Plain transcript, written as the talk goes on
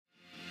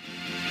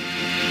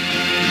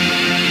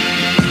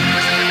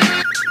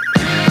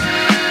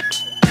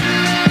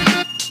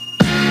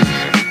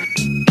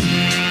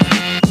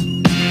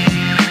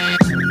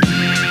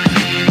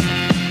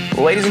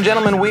Ladies and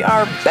gentlemen, we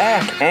are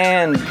back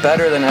and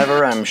better than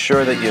ever. I'm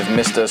sure that you've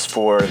missed us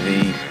for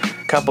the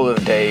couple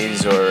of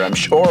days, or I'm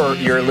sure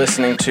you're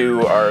listening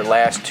to our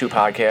last two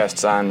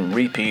podcasts on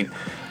repeat.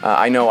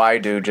 I know I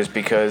do, just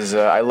because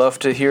I love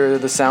to hear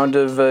the sound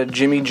of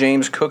Jimmy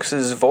James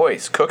Cooks'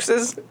 voice.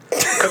 Cooks'?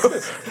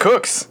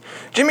 Cooks.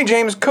 Jimmy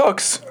James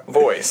Cook's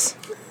voice.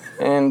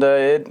 And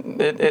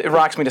it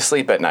rocks me to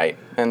sleep at night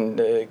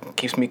and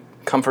keeps me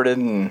comforted.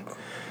 And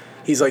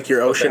he's like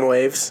your ocean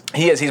waves?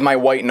 He is. He's my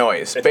white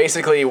noise.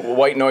 Basically,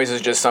 white noise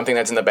is just something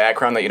that's in the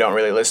background that you don't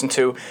really listen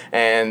to,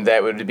 and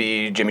that would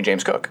be Jimmy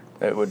James Cook.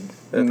 That would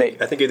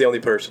I think you're the only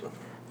person.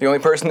 The only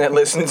person that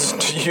listens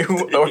to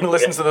you, or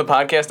listens to the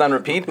podcast on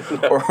repeat,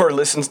 or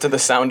listens to the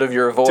sound of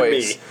your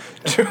voice.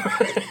 To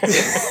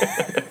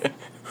me.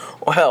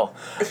 Well,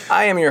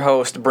 I am your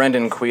host,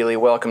 Brendan Quealy.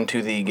 Welcome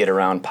to the Get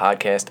Around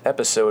Podcast,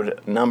 episode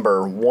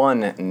number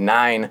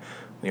 19.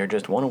 We are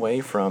just one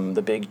away from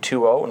the big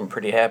 2-0, and I'm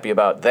pretty happy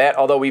about that.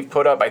 Although we've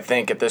put up, I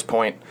think, at this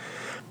point,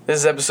 this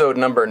is episode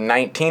number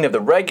 19 of the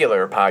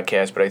regular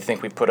podcast, but I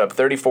think we put up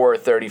 34 or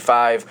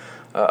 35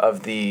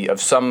 of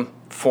some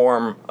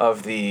form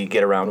of the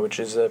Get Around, which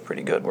is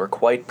pretty good. We're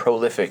quite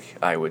prolific,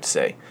 I would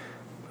say.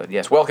 But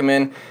yes, welcome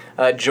in.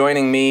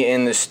 Joining me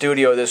in the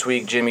studio this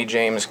week, Jimmy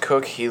James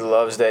Cook. He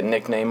loves that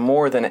nickname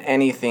more than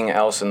anything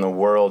else in the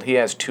world. He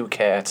has two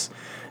cats,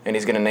 and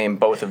he's going to name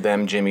both of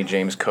them Jimmy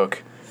James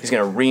Cook. He's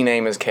going to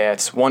rename his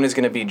cats. One is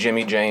going to be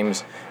Jimmy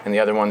James, and the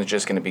other one is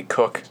just going to be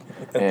Cook.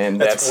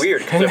 And that's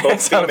weird, because they're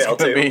both female,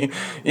 too.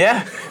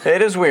 Yeah,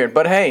 it is weird,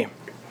 but hey,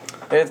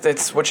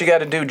 it's what you got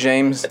to do,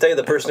 James. I tell you,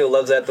 the person who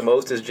loves that the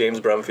most is James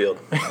Brumfield.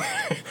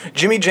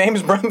 Jimmy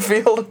James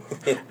Brumfield?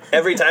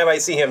 Every time I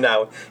see him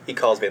now, he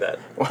calls me that.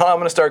 Well, I'm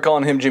going to start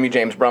calling him Jimmy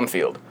James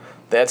Brumfield.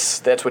 That's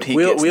what he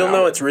gets We'll now.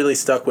 know it's really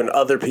stuck when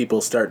other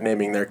people start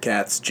naming their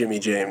cats Jimmy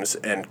James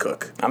and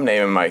Cook. I'm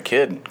naming my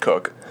kid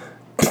Cook.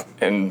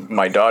 And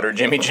my daughter,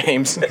 Jimmy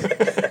James.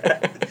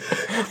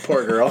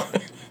 Poor girl.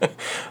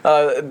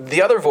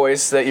 The other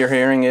voice that you're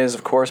hearing is,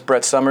 of course,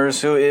 Brett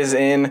Summers, who is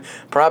in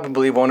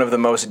probably one of the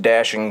most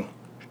dashing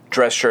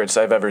dress shirts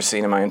I've ever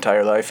seen in my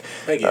entire life.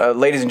 Thank you.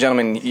 Ladies and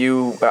gentlemen,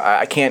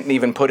 I can't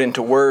even put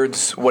into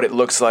words what it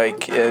looks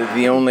like.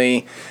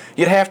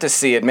 You'd have to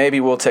see it. Maybe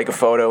we'll take a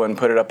photo and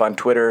put it up on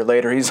Twitter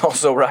later. He's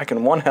also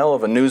rocking one hell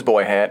of a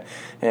newsboy hat,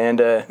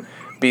 and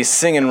be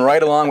singing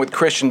right along with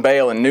Christian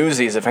Bale in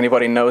Newsies, if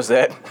anybody knows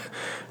that.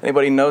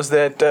 Anybody knows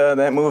that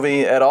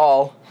movie at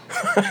all?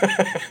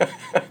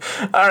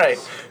 All right.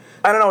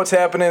 I don't know what's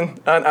happening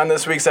on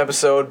this week's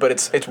episode, but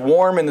it's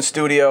warm in the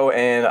studio,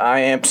 and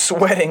I am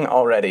sweating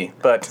already.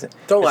 But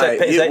don't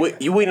lie.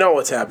 We know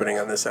what's happening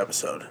on this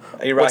episode.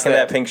 Are you rocking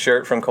that pink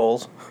shirt from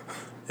Kohl's?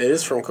 It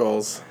is from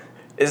Kohl's.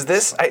 Is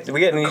this? We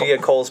need to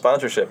get Kohl's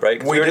sponsorship,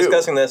 right? We were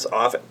discussing this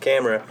off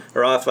camera,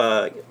 or off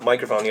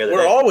microphone the other day.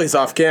 We're always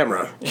off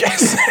camera.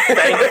 Yes.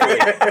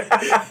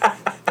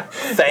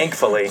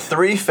 Thankfully.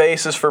 Three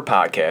faces for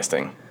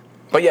podcasting.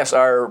 But yes,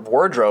 our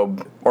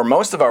wardrobe, or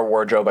most of our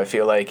wardrobe, I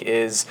feel like,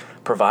 is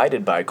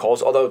provided by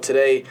Kohl's. Although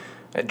today,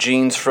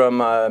 jeans from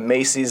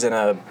Macy's and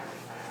a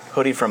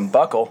hoodie from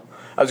Buckle.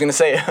 I was going to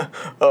say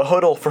a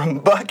hoodle from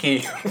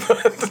Bucky,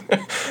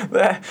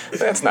 but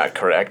that's not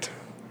correct.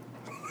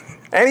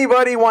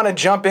 Anybody want to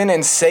jump in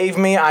and save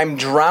me? I'm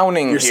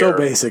drowning here. You're so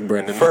basic,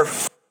 Brendan. For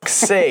f***'s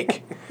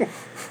sake.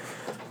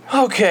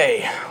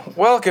 Okay,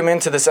 welcome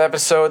into this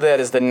episode. That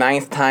is the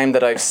 9th time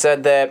that I've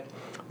said that.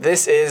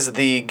 This is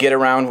the Get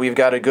Around. We've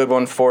got a good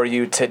one for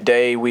you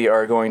today. We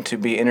are going to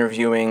be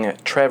interviewing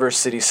Traverse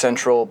City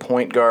Central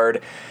point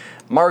guard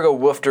Margot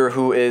Woughter,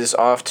 who is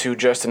off to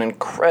just an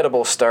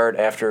incredible start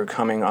after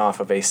coming off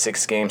of a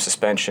 6-game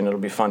suspension.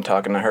 It'll be fun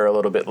talking to her a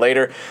little bit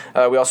later.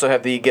 We also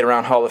have the Get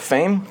Around Hall of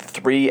Fame,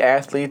 3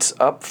 athletes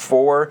up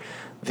for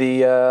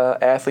the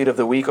Athlete of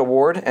the Week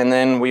award, and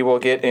then we will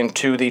get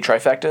into the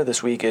trifecta.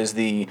 This week is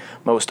the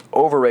most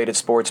overrated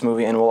sports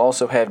movie, and we'll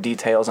also have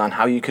details on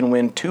how you can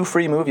win 2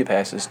 free movie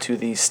passes to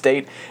the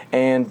State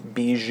and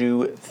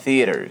Bijou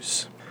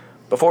theaters.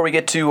 Before we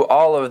get to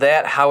all of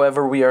that,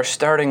 however, we are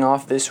starting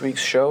off this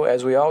week's show,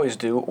 as we always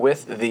do,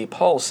 with the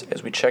pulse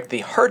as we check the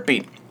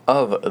heartbeat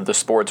of the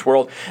sports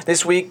world.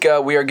 This week,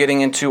 we are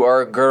getting into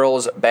our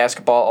girls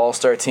basketball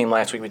all-star team.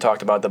 Last week, we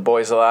talked about the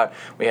boys a lot.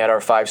 We had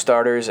our 5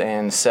 starters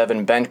and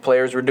 7 bench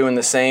players. We're doing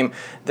the same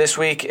this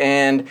week,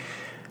 and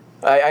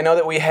I know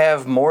that we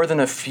have more than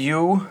a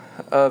few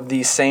of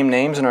the same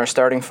names in our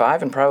starting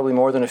 5, and probably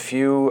more than a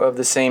few of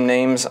the same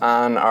names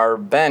on our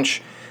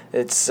bench.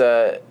 It's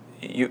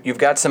you've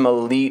got some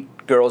elite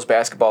girls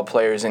basketball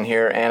players in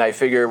here, and I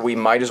figure we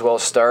might as well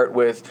start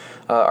with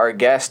our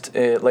guest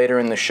later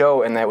in the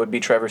show, and that would be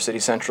Traverse City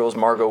Central's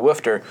Margot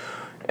Woughter.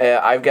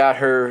 I've got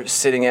her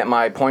sitting at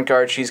my point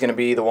guard. She's going to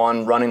be the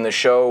one running the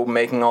show,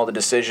 making all the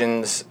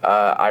decisions.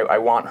 I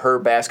want her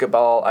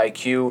basketball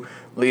IQ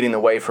leading the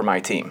way for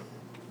my team.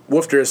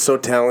 Woughter is so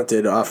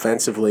talented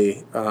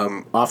offensively,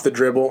 off the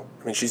dribble.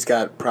 I mean, she's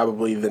got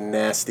probably the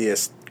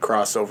nastiest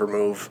crossover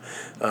move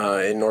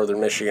in Northern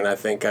Michigan. I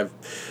think I've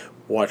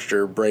watched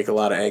her break a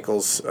lot of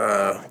ankles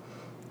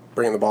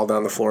bringing the ball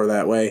down the floor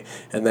that way.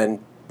 And then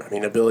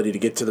ability to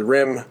get to the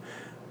rim,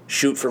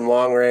 shoot from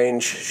long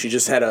range. She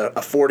just had a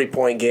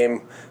 40-point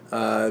game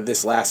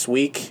this last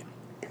week.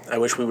 I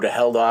wish we would have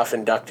held off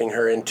inducting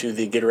her into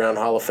the Get Around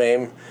Hall of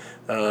Fame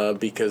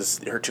because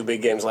her 2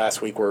 big games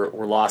last week were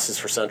losses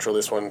for Central.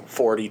 This one,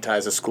 40,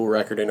 ties a school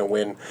record in a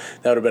win.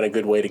 That would have been a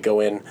good way to go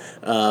in.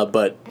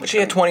 But she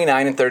had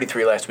 29 and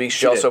 33 last week.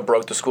 She also did.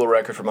 broke the school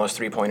record for most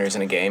three-pointers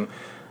in a game.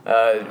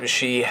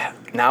 She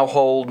now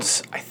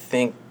holds, I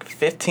think,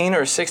 15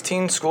 or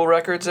 16 school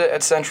records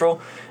at Central,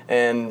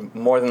 and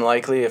more than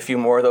likely a few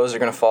more of those are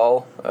going to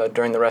fall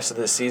during the rest of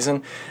this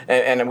season.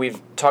 And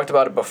we've talked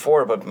about it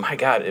before, but my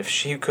God, if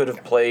she could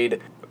have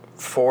played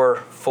 4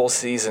 full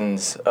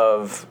seasons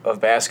of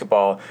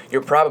basketball,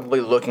 you're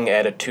probably looking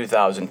at a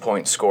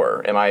 2,000-point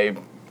scorer. Am I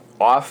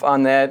off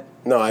on that?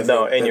 No,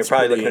 and you're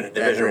probably looking at a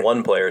Division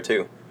I player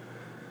too.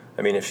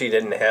 I mean, if she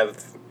didn't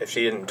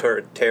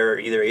tear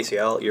either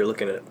ACL, you're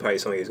looking at probably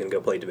somebody who's going to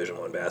go play Division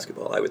I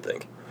basketball, I would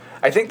think.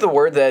 I think the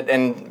word that,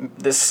 and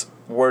this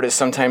word is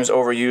sometimes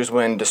overused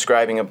when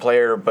describing a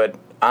player, but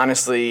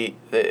honestly,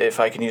 if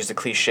I can use the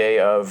cliche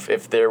of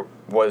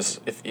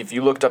if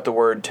you looked up the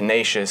word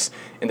tenacious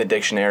in the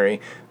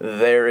dictionary,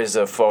 there is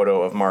a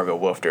photo of Margot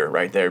Woughter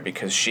right there,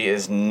 because she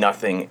is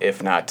nothing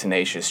if not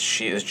tenacious.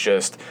 She is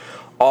just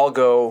all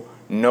go,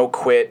 no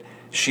quit.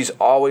 She's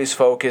always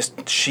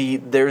focused. She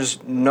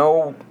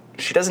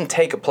doesn't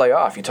take a play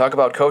off. You talk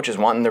about coaches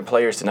wanting their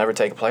players to never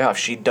take a play off.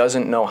 She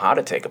doesn't know how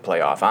to take a play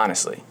off,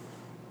 honestly.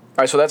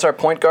 All right, so that's our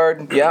point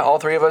guard. Yeah, all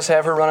 3 of us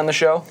have her running the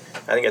show?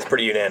 I think that's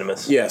pretty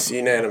unanimous. Yes,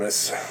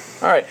 unanimous.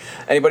 All right.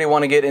 Anybody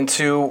want to get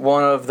into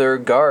one of their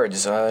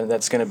guards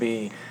that's going to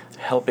be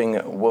helping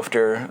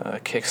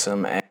Woughter kick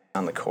some ass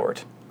on the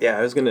court? Yeah,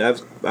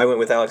 I went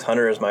with Alex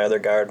Hunter as my other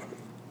guard,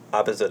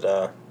 opposite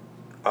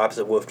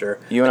Woughter.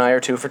 You and I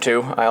are 2 for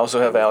 2. I also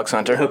have Alex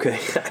Hunter. Okay. I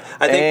think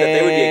that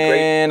they would be a great...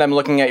 And I'm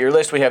looking at your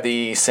list. We have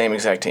the same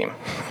exact team.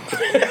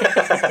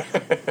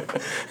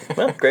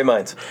 Well, great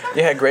minds.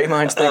 Yeah, great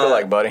minds think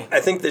alike, buddy. I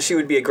think that she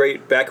would be a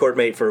great backcourt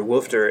mate for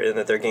Woughter, and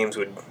that their games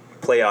would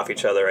play off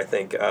each other. I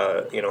think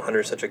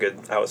Hunter's such a good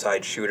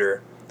outside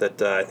shooter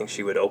that I think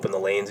she would open the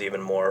lanes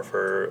even more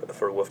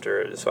for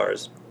Woughter as far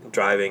as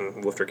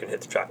driving. Woughter can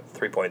hit the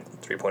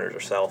three-pointers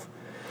herself.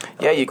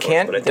 Yeah, you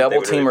can't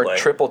double team really or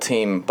triple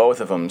team both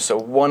of them, so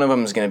one of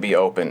them is going to be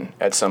open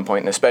at some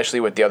point, and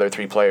especially with the other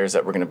 3 players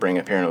that we're going to bring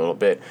up here in a little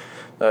bit,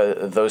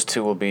 those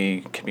 2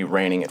 can be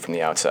raining it from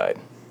the outside.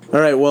 All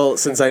right, well,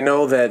 since I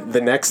know that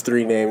the next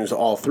 3 names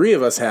all 3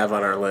 of us have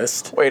on our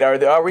list. Wait,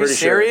 are we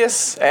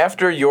serious? Sure.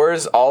 After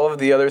yours, all of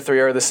the other 3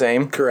 are the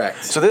same?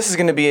 Correct. So this is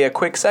going to be a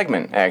quick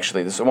segment,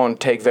 actually. This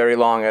won't take very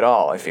long at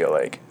all, I feel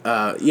like.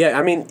 Yeah,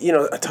 I mean,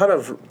 a ton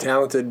of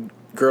talented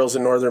girls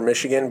in Northern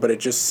Michigan, but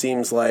it just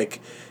seems like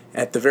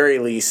at the very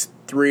least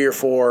 3 or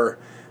 4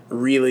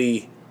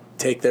 really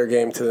take their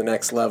game to the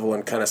next level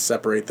and kind of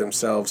separate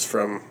themselves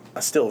from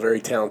a still very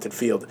talented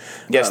field.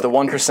 Yes, the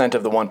 1%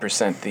 of the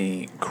 1%,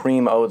 the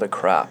cream o' the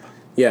crop.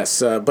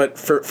 Yes, but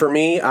for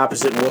me,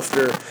 opposite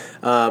Woughter,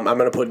 I'm going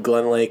to put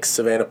Glen Lake's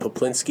Savannah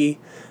Poplinski.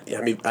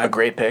 I mean, a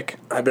great pick.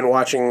 I've been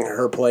watching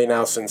her play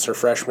now since her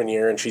freshman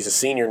year, and she's a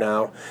senior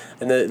now.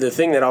 And the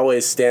thing that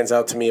always stands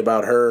out to me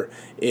about her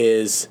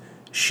is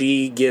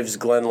she gives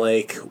Glen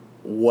Lake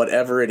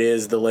whatever it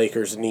is the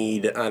Lakers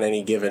need on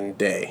any given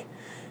day.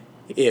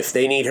 If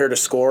they need her to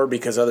score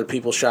because other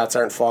people's shots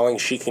aren't falling,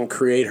 she can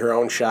create her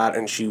own shot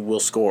and she will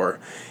score.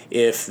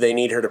 If they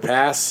need her to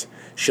pass,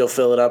 she'll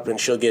fill it up and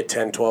she'll get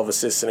 10, 12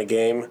 assists in a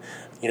game.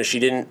 She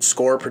didn't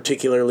score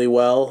particularly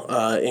well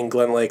in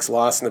Glen Lake's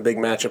loss in the big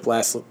matchup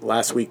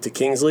last week to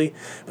Kingsley,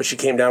 but she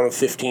came down with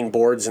 15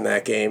 boards in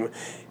that game.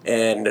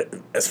 And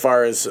as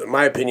far as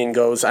my opinion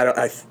goes,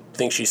 I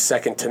think she's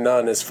second to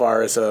none as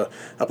far as a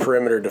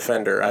perimeter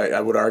defender. I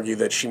would argue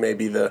that she may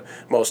be the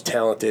most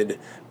talented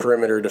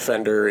perimeter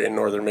defender in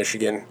Northern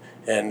Michigan,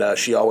 and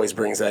she always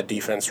brings that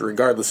defense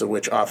regardless of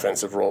which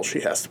offensive role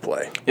she has to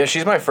play. Yeah,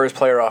 she's my first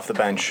player off the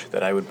bench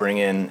that I would bring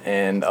in,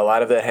 and a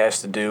lot of that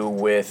has to do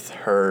with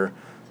her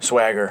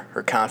swagger,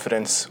 her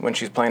confidence when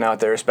she's playing out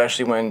there,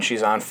 especially when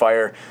she's on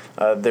fire.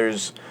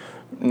 There's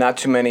not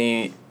too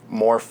many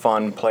more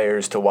fun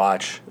players to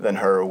watch than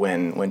her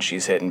when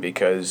she's hitting,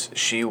 because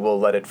she will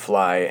let it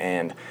fly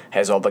and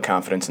has all the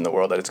confidence in the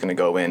world that it's going to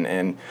go in.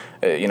 And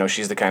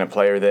she's the kind of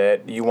player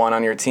that you want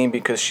on your team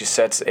because she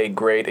sets a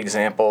great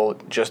example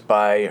just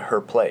by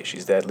her play.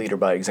 She's that leader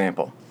by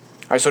example.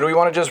 All right, so do we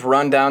want to just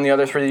run down the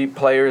other 3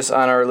 players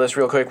on our list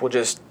real quick? We'll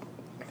just,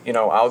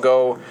 I'll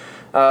go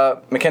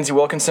Mackenzie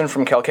Wilkinson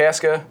from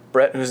Kalkaska.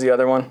 Brett, who's the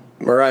other one?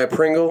 Mariah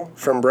Pringle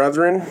from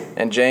Brethren.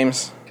 And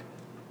James?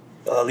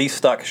 Lee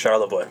Stuck,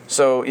 Charlevoix.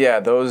 So, yeah,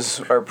 those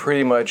are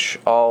pretty much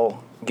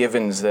all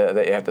givens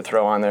that you have to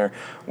throw on there.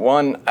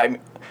 One, I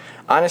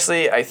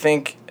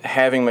think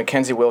having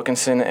Mackenzie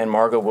Wilkinson and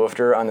Margot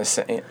Woughter on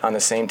the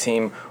same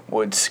team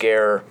would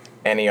scare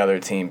any other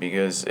team,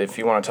 because if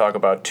you want to talk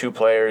about two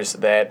players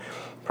that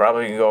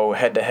probably can go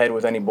head-to-head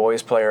with any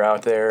boys player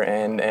out there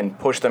and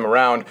push them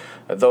around,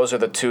 those are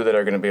the two that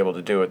are going to be able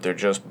to do it.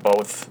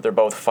 They're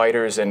both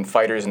fighters, and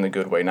fighters in the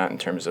good way, not in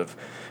terms of,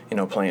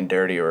 playing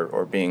dirty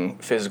or being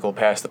physical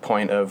past the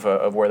point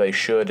of where they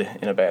should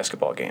in a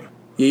basketball game.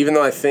 Even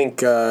though I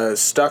think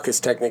Stuck is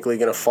technically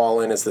going to fall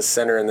in as the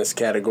center in this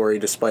category,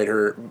 despite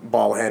her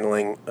ball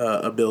handling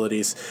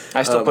abilities.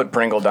 I still put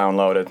Pringle down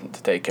low to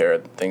take care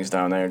of things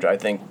down there. I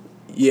think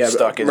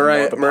Stuck is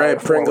Mariah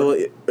Pringle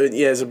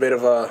is a bit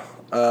of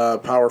a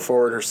power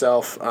forward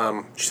herself.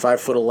 She's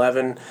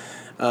 5'11".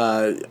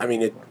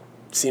 It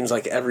seems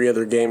like every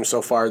other game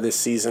so far this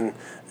season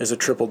is a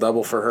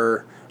triple-double for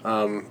her.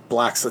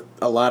 Blocks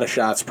a lot of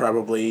shots,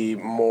 probably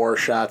more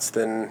shots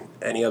than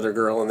any other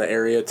girl in the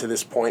area to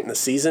this point in the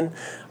season.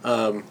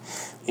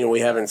 We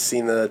haven't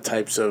seen the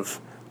types of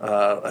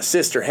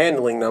assist or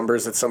handling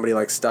numbers that somebody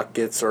like Stuck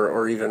gets,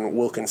 or even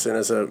Wilkinson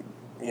as a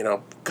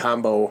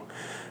combo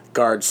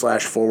guard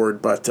 /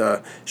 forward.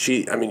 But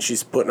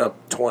she's putting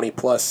up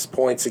 20+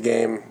 points a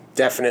game,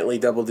 definitely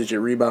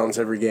double-digit rebounds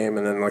every game,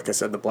 and then, like I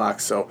said, the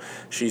blocks. So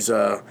she's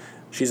a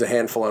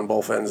handful on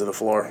both ends of the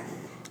floor.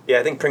 Yeah,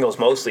 I think Pringle's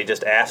mostly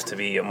just asked to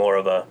be more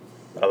of a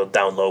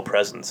down low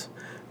presence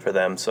for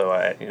them.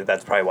 So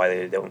that's probably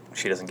why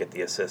she doesn't get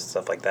the assists,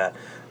 stuff like that.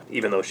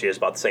 Even though she is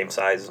about the same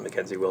size as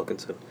Mackenzie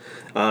Wilkinson.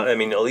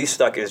 Elise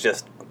Stuck is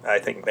just, I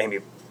think,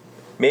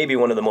 maybe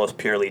one of the most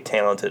purely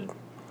talented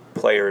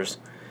players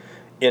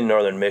in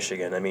Northern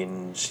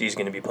Michigan. She's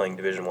going to be playing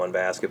Division I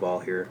basketball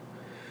here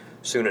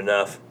soon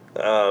enough.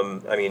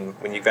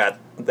 When you've got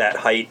that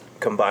height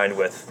combined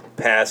with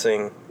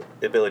passing,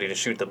 the ability to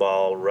shoot the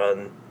ball,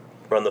 run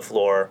the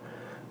floor,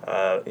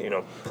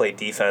 play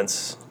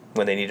defense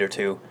when they need her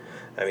to.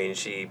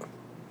 She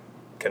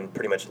can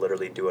pretty much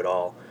literally do it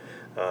all.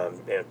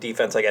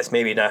 Defense, I guess,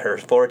 maybe not her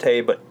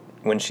forte, but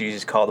when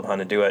she's called upon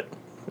to do it,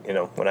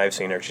 when I've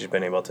seen her, she's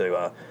been able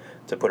to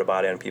put a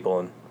body on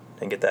people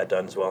and get that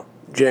done as well.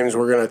 James,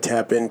 we're going to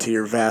tap into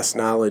your vast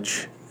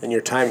knowledge and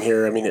your time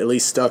here.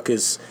 Elise Stuck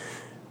is,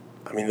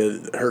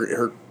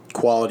 her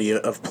quality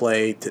of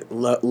play,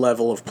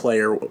 level of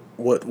player.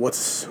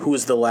 Who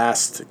is the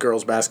last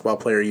girls basketball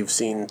player you've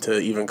seen to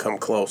even come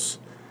close?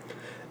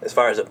 As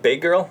far as a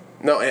big girl?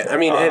 No,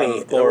 any.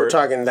 We're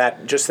talking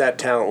that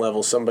talent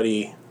level.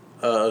 Somebody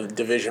of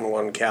Division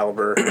I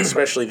caliber,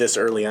 especially this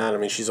early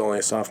on. She's only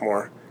a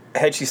sophomore.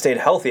 Had she stayed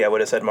healthy, I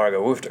would have said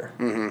Margot Woughter.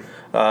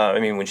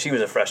 Mm-hmm. When she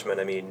was a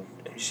freshman,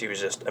 she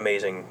was just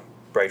amazing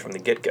right from the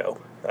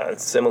get-go.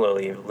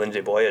 Similarly,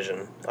 Lindsay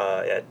Boyajian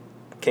at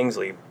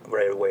Kingsley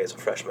right away as a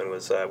freshman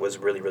was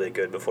really, really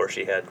good before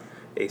she had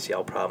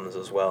ACL problems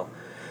as well.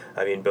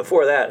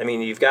 Before that,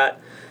 you've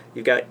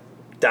got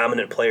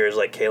dominant players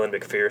like Kaylin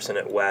McPherson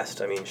at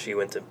West. She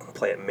went to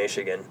play at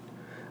Michigan.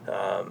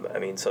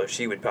 So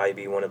she would probably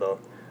be one of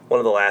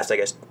the last, I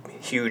guess,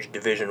 huge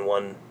Division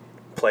I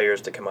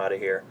players to come out of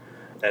here.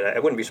 And I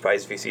wouldn't be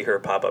surprised if you see her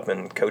pop up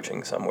in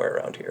coaching somewhere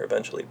around here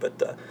eventually.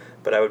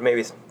 But I would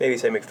maybe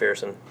say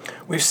McPherson.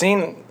 We've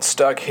seen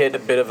Stuck hit a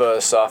bit of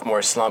a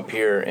sophomore slump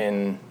here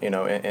in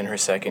her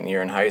second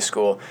year in high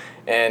school,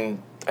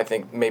 and I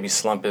think maybe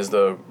slump is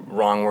the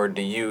wrong word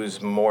to use.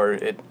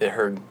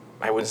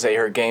 I wouldn't say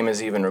her game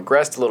has even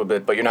regressed a little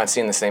bit, but you're not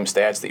seeing the same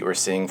stats that you were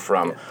seeing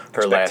from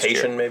her last year.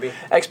 Expectation, maybe?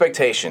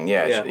 Expectation,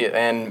 yeah.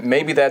 And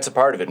maybe that's a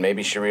part of it.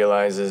 Maybe she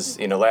realizes,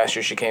 last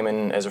year she came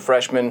in as a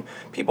freshman.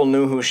 People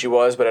knew who she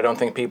was, but I don't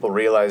think people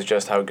realized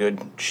just how good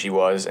she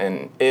was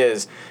and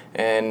is.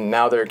 And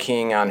now they're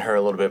keying on her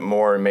a little bit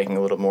more and making it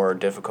a little more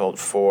difficult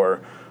for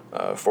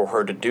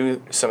her to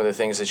do some of the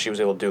things that she was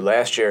able to do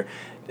last year.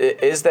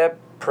 Is that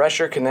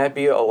pressure? Can that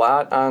be a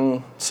lot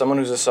on someone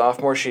who's a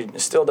sophomore? She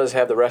still does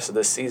have the rest of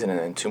this season and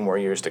then 2 more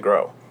years to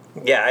grow.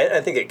 Yeah,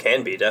 I think it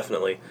can be,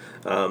 definitely.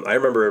 I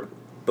remember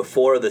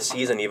before the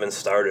season even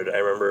started, I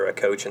remember a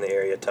coach in the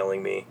area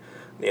telling me,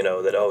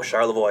 that,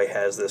 Charlevoix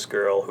has this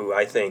girl who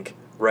I think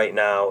right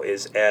now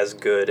is as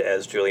good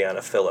as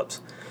Juliana Phillips.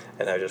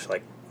 And I was just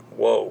like,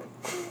 whoa.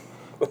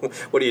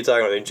 What are you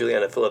talking about?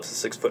 Juliana Phillips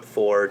is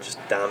 6'4", just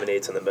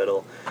dominates in the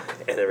middle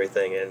and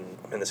everything.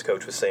 And this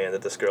coach was saying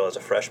that this girl as a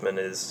freshman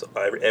is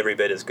every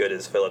bit as good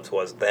as Phillips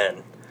was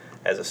then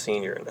as a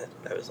senior. And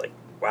I was like,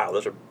 wow,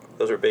 those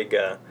are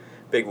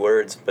big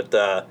words. But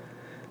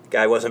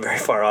guy wasn't very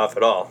far off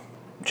at all.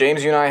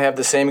 James, you and I have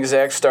the same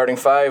exact starting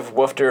 5,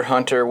 Woughter,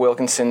 Hunter,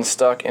 Wilkinson,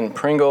 Stuck, and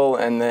Pringle.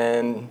 And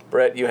then,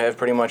 Brett, you have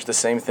pretty much the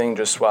same thing,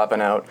 just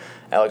swapping out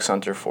Alex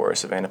Hunter for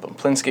Savannah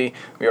Poplinski.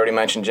 We already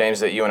mentioned, James,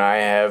 that you and I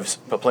have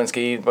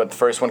Poplinski, but the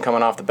first one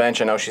coming off the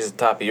bench, I know she's at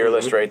the top of your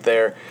list right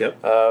there.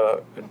 Yep.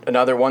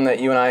 Another one that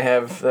you and I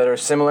have that are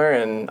similar,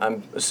 and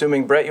I'm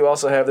assuming, Brett, you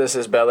also have this,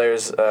 is Bel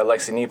Air's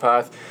Lexi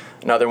Nepoth.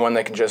 Another one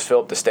that can just fill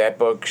up the stat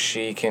book.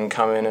 She can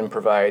come in and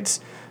provides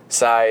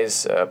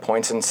size,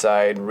 points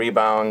inside,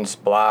 rebounds,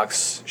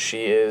 blocks.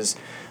 She is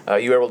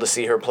You were able to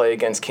see her play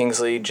against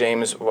Kingsley.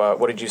 James,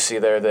 what did you see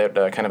there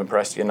that kind of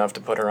impressed you enough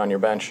to put her on your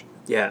bench?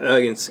 Yeah,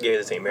 against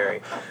Gaylord St.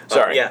 Mary.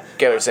 Sorry, yeah,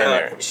 Gaylord St.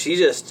 Mary. She's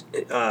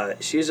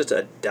just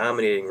a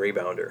dominating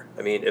rebounder.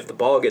 I mean, if the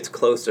ball gets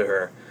close to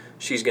her,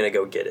 she's gonna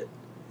go get it.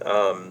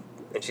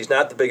 And she's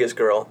not the biggest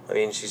girl. I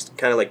mean, she's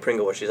kind of like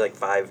Pringle, where she's like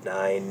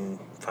 5'9",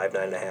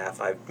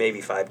 5'9.5",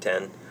 maybe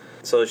 5'10".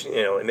 So she,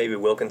 maybe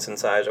Wilkinson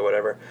size or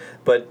whatever.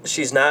 But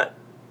she's not,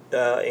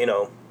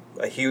 a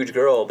huge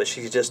girl. But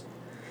she's just,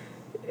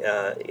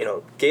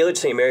 Gaylord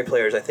St. Mary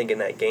players, I think, in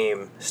that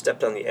game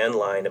stepped on the end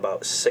line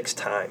about 6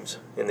 times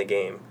in the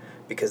game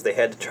because they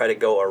had to try to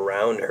go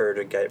around her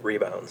to get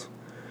rebounds.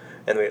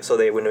 And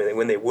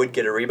when they would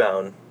get a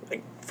rebound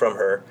from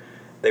her,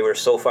 they were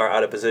so far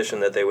out of position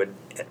that they would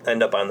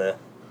end up on the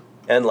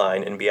end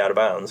line and be out of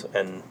bounds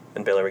and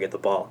barely ever get the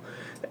ball.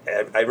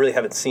 I really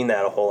haven't seen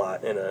that a whole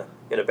lot in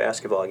a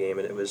basketball game,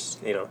 and it was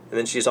and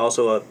then she's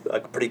also a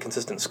pretty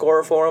consistent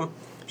scorer for them.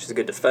 She's a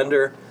good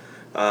defender,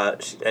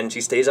 and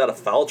she stays out of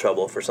foul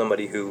trouble for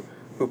somebody who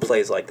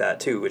plays like that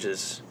too, which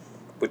is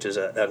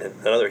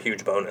another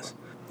huge bonus.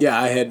 Yeah,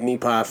 I had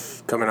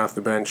Nepoff coming off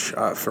the bench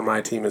for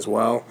my team as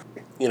well.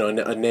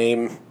 A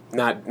name.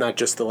 Not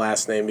just the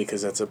last name,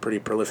 because that's a pretty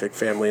prolific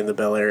family in the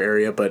Bel Air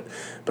area, but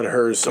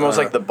hers. It's almost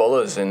like the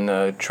Bullas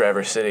in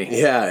Traverse City.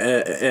 Yeah,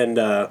 and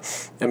I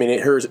mean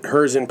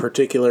hers in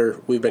particular.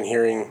 We've been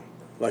hearing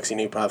Lexi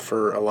Nepoff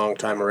for a long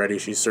time already.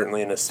 She's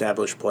certainly an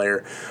established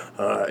player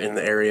in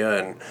the area,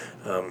 and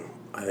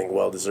I think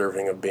well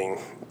deserving of being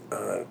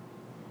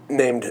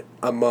named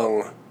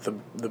among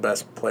the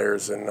best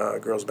players in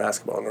girls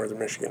basketball in Northern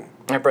Michigan.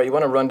 All right, Brett, you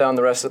want to run down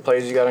the rest of the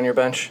players you got on your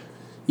bench?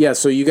 Yeah,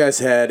 so you guys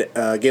had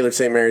Gaylord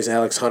St. Mary's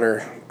Alex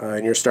Hunter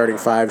in your starting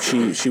 5.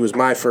 She was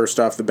my first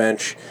off the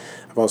bench.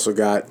 I've also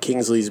got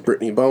Kingsley's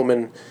Brittany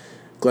Bowman,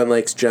 Glen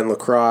Lake's Jen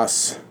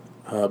Lacrosse,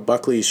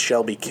 Buckley's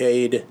Shelby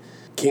Cade,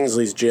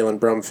 Kingsley's Jalen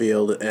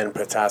Brumfield, and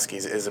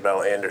Petoskey's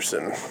Isabel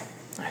Anderson.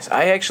 Nice.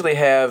 I actually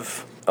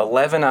have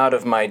 11 out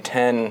of my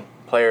 10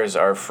 players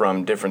are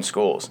from different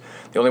schools.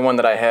 The only one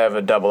that I have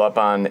a double up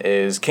on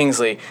is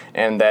Kingsley,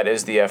 and that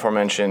is the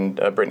aforementioned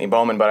Brittany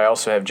Bowman, but I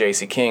also have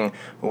J.C. King,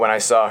 who when I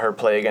saw her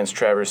play against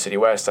Traverse City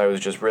West, I was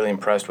just really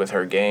impressed with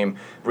her game,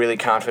 really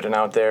confident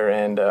out there,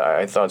 and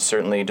I thought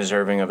certainly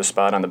deserving of a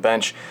spot on the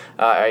bench.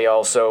 I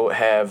also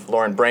have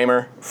Lauren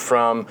Bramer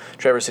from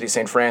Traverse City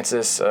St.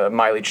 Francis,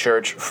 Miley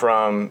Church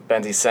from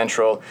Benzie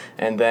Central,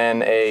 and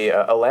then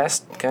a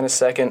last kind of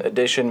second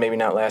addition, maybe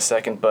not last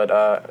second,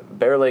 but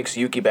Bear Lake's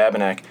Yuki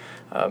Babinek.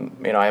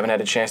 I haven't had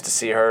a chance to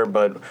see her,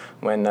 but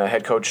when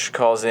head coach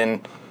calls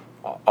in,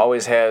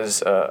 always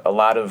has a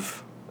lot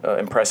of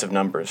impressive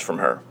numbers from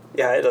her.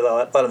 Yeah, I had a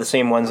lot of the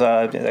same ones.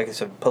 Like I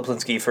said,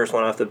 Poplinski, first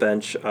one off the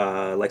bench.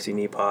 Lexi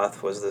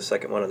Nepoff was the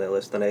second one on that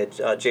list. Then I had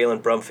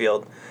Jalen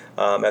Brumfield.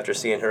 After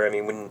seeing her, I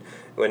mean,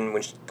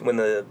 when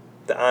the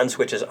on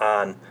switch is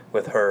on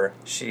with her,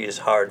 she is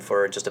hard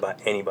for just about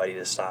anybody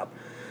to stop,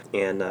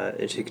 and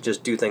she could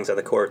just do things on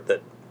the court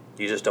that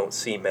you just don't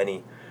see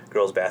many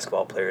girls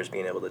basketball players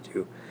being able to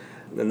do.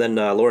 And then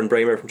Lauren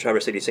Bramer from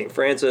Traverse City St.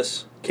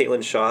 Francis, Caitlin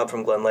Schaub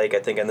from Glen Lake. I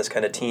think on this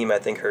kind of team, I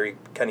think her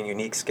kind of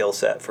unique skill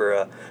set for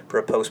a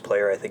post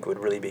player, I think would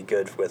really be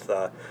good with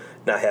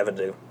not having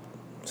to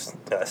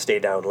stay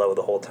down low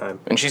the whole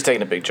time. And she's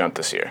taking a big jump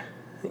this year.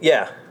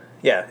 Yeah,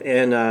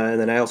 and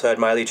then I also had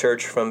Miley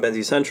Church from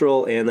Benzie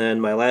Central, and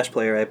then my last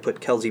player I put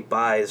Kelsey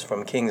Byes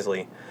from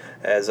Kingsley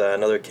as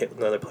another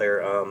player,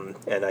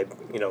 and I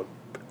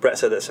Brett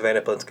said that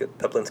Savannah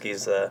Poplinski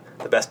is the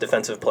best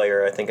defensive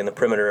player, I think, in the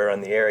perimeter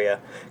around the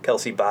area.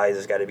 Kelsey Byes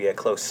has got to be a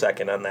close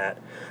second on that.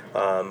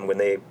 When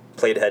they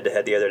played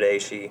head-to-head the other day,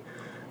 she,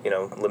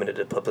 limited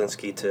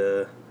Poplinski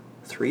to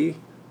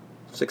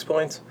 6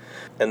 points.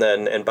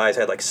 And Byes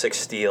had like 6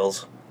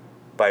 steals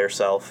by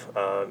herself.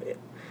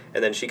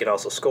 And then she can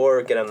also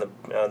score, get on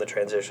the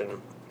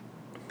transition,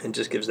 and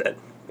just gives that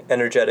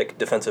energetic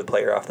defensive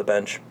player off the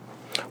bench.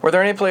 Were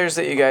there any players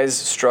that you guys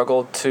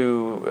struggled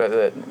to,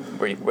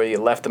 where you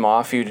left them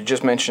off? You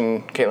just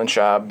mentioned Caitlin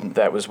Schaub.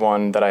 That was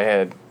one that I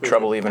had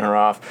trouble leaving her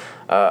off.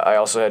 I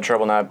also had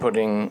trouble not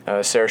putting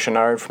Sarah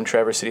Chenard from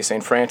Traverse City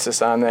St.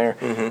 Francis on there.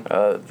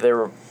 Mm-hmm. There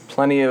were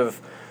plenty of,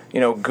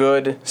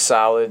 good,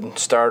 solid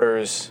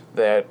starters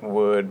that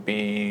would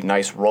be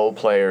nice role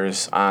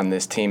players on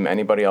this team.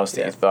 Anybody else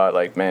that you thought,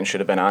 should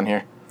have been on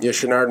here? Yeah,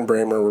 Chenard and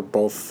Bramer were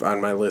both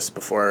on my list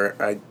before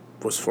I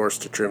was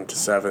forced to trim to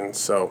 7,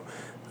 so...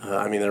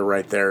 they're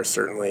right there.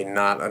 Certainly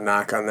not a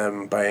knock on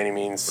them by any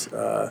means,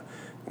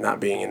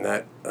 not being in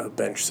that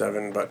bench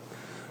 7. But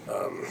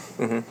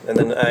And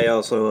then I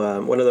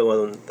also one of the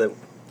ones that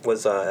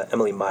was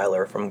Emily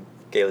Myler from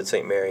Gaylord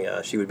St. Mary.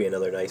 She would be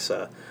another nice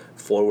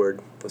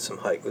forward with some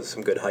height, with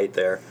some good height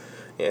there,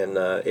 and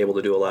able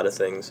to do a lot of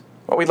things.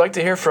 Well, we'd like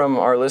to hear from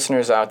our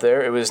listeners out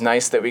there. It was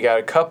nice that we got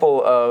a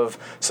couple of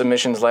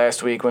submissions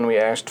last week when we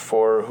asked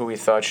for who we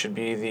thought should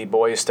be the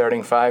boys'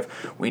 starting five.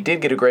 We did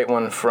get a great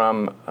one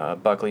from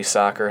Buckley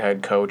soccer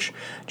head coach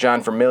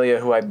John Vermilia,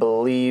 who I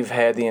believe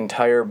had the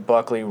entire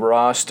Buckley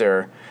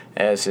roster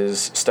as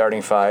his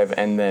starting five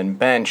and then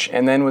bench,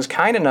 and then was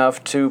kind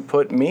enough to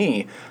put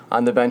me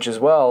on the bench as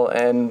well,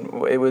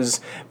 and it was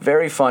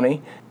very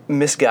funny.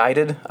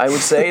 Misguided, I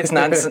would say. It's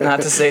not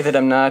to say that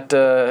I'm not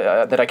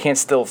that I can't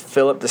still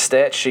fill up the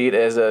stat sheet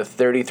as a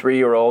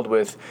 33-year-old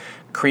with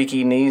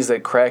creaky knees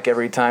that crack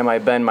every time I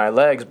bend my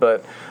legs,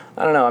 but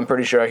I don't know, I'm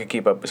pretty sure I could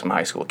keep up with some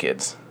high school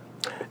kids.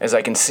 As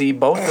I can see,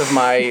 both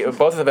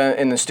of them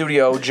in the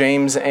studio,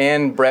 James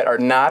and Brett, are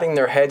nodding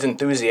their heads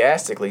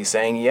enthusiastically,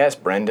 saying, "Yes,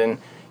 Brendan,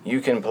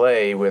 you can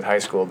play with high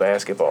school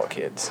basketball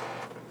kids."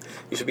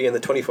 You should be in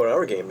the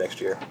 24-hour game next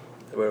year.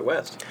 We're at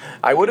West.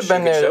 I would have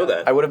been there. Show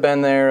that. I would have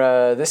been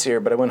there this year,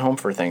 but I went home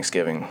for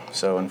Thanksgiving,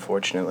 so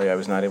unfortunately, I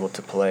was not able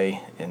to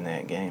play in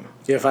that game.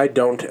 Yeah, if I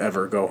don't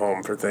ever go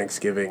home for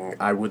Thanksgiving,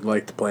 I would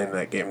like to play in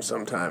that game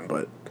sometime.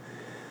 But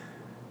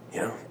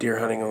deer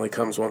hunting only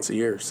comes once a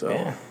year, so.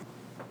 Yeah.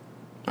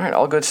 All right,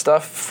 all good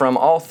stuff from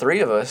all three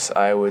of us,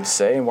 I would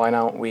say. Why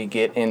don't we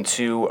get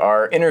into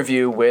our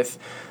interview with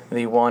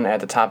the one at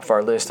the top of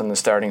our list on the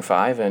starting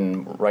five,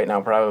 and right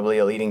now probably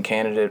a leading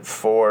candidate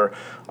for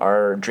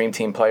our Dream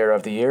Team Player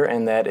of the Year,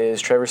 and that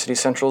is Traverse City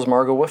Central's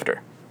Margot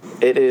Woughter.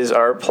 It is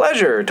our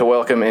pleasure to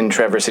welcome in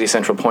Traverse City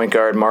Central point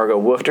guard Margot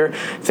Woughter.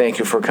 Thank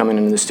you for coming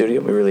into the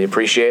studio. We really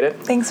appreciate it.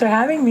 Thanks for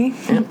having me.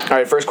 Yeah. All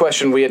right, first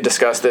question. We had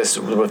discussed this.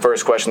 The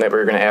first question that we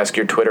were going to ask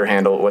your Twitter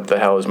handle. What the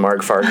hell is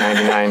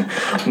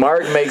Marg99?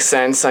 Marg makes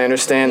sense. I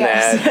understand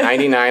Yes. that.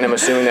 99, I'm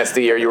assuming that's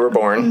the year you were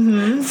born.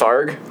 Mm-hmm.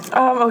 Farg?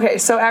 Okay,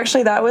 so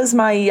actually that was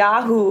my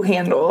Yahoo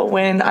handle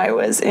when I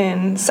was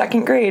in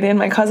second grade, and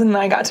my cousin and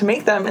I got to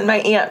make them, and my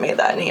aunt made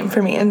that name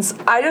for me. And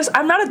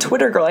I'm not a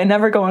Twitter girl. I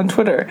never go on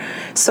Twitter.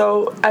 So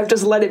I've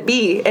just let it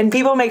be, and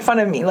people make fun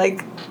of me,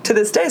 like, to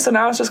this day, so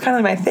now it's just kind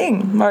of my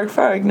thing, Marg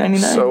Farg, 99.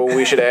 So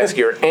we should ask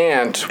your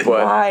aunt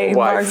why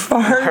Marg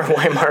Farg?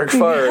 Why Marg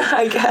Farg? Yeah,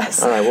 I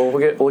guess. All right, well,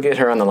 we'll get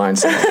her on the line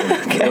soon,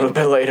 Okay. a little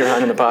bit later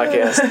on in the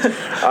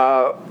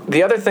podcast.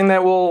 The other thing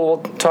that we'll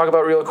talk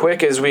about real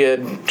quick is we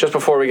had, just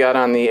before we got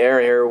on the air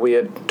here,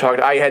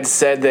 I had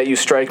said that you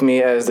strike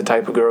me as the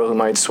type of girl who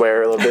might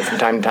swear a little bit from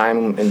time to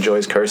time,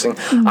 enjoys cursing.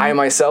 Mm-hmm. I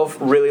myself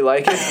really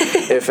like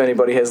it. If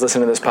anybody has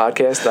listened to this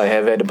podcast, I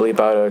have had to bleep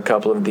out a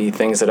couple of the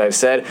things that I've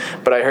said,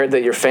 but I heard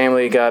that your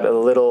family got a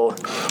little,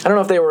 I don't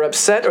know if they were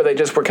upset or they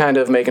just were kind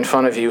of making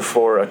fun of you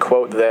for a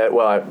quote that,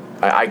 well,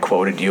 I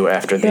quoted you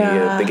after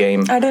the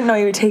game. I didn't know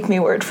you would take me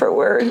word for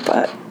word,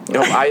 but...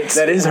 No,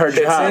 that is our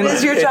job. That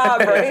is your job,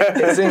 right?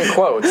 It's in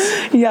quotes.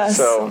 Yes.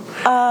 So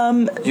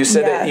you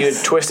said that you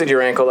had twisted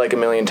your ankle like a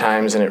million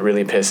times and it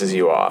really pisses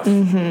you off.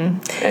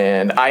 Mm-hmm.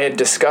 And I had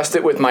discussed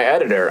it with my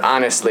editor.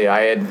 Honestly,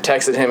 I had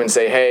texted him and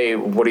say, "Hey,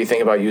 what do you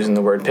think about using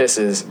the word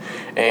pisses?"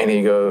 And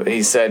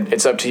he said,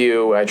 "It's up to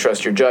you. I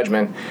trust your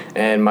judgment."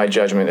 And my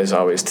judgment is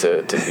always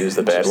to use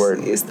the bad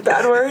word. Use the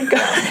bad word.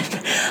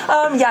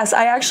 Yes,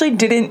 I actually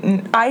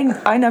didn't.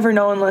 I never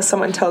know unless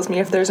someone tells me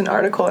if there's an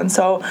article, and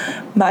so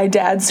my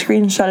dad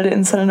screenshotted it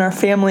and sent it in our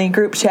family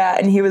group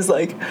chat, and he was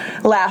like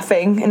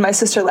laughing, and my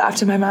sister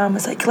laughed, and my mom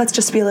was like, "Let's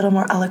just be a little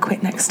more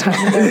eloquent next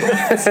time."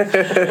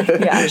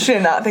 Yeah, she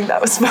did not think that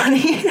was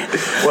funny.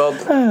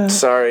 Well,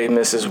 sorry,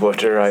 Mrs.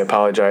 Woughter, I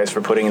apologize for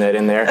putting that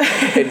in there.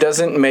 It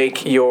doesn't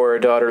make your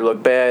daughter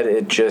look bad.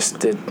 It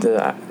just, it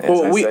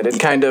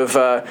kind of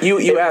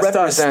you asked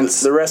represents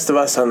us, the rest of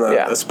us on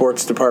the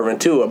sports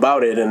department too,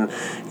 about it, and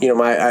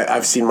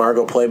I've seen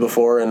Margot play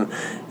before, and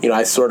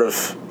I sort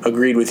of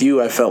agreed with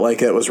you. I felt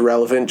like it was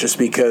relevant just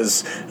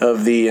because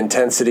of the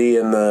intensity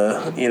and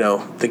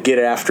the get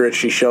after it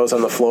she shows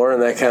on the floor,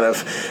 and that kind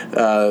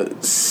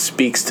of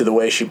speaks to the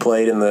way she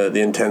played and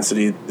the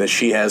intensity that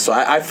she has. So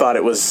I thought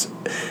it was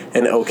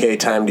an okay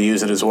time to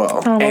use it as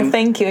well. Oh, well,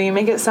 thank you. You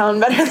make it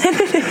sound better than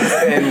it is.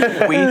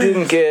 And we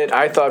didn't get,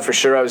 I thought for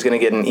sure I was going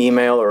to get an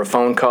email or a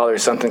phone call or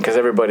something, because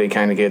everybody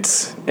kind of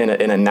gets in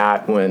a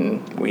knot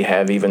when we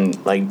have even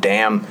like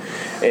damn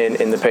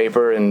in the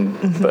paper,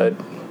 and but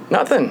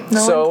nothing.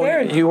 No one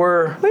cared.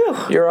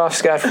 You're off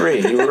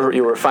scot-free.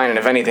 You were fine, and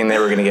if anything, they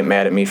were going to get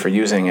mad at me for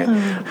using it.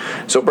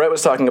 So Brett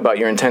was talking about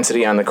your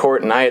intensity on the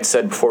court, and I had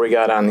said before we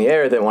got on the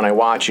air that when I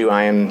watch you,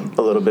 I am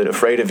a little bit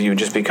afraid of you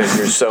just because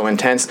you're so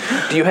intense.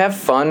 Do you have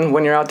fun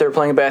when you're out there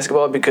playing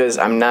basketball? Because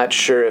I'm not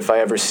sure if I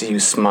ever see you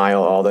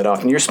smile all that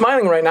often. You're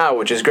smiling right now,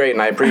 which is great,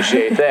 and I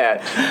appreciate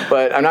that.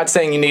 But I'm not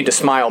saying you need to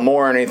smile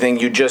more or anything.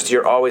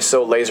 You're always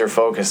so laser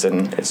focused,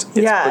 and it's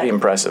pretty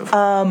impressive.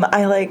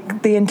 I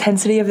like the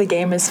intensity of the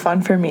game is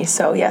fun for me,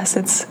 so yes,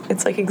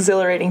 it's like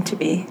exhilarating to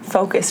be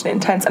focused and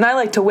intense, and I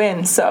like to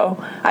win,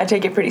 so I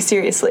take it pretty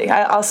seriously.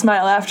 I'll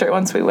smile after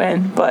once we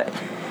win, but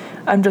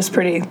I'm just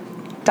pretty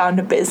down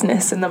to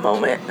business in the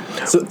moment.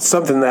 So,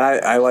 something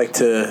that I like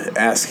to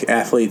ask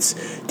athletes: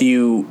 do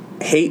you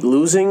hate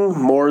losing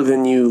more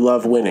than you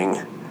love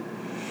winning,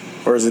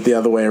 or is it the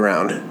other way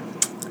around?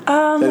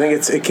 I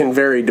think it can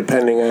vary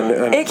depending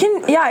on. It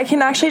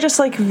can actually just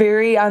like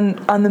vary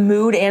on the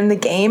mood and the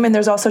game. And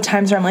there's also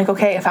times where I'm like,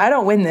 okay, if I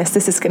don't win this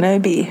is gonna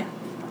be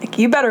like,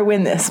 you better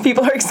win this.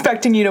 People are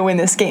expecting you to win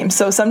this game.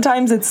 So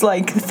sometimes it's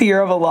like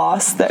fear of a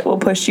loss that will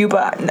push you,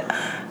 but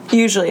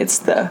usually it's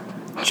the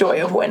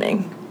joy of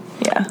winning.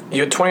 Yeah.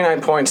 You had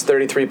 29 points,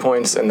 33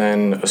 points, and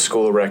then a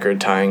school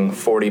record tying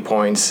 40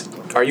 points.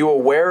 Are you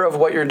aware of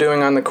what you're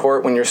doing on the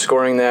court when you're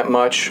scoring that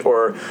much,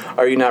 or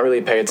are you not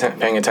really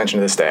paying attention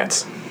to the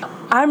stats?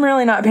 I'm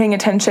really not paying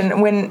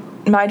attention. When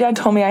my dad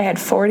told me I had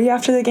 40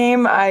 after the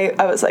game, I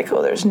was like,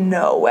 oh, there's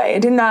no way.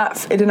 It did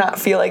not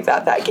feel like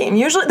that game.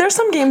 Usually there's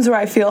some games where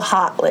I feel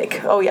hot,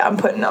 like, oh yeah, I'm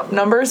putting up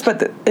numbers,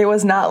 but it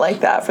was not like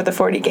that for the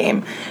 40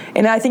 game.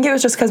 And I think it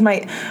was just because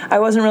I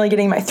wasn't really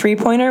getting my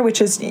 3-pointer, which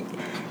is,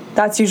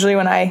 that's usually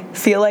when I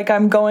feel like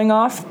I'm going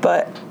off.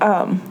 But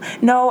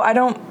no, I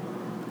don't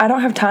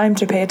have time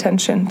to pay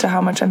attention to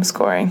how much I'm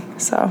scoring.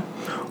 So.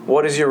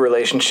 What is your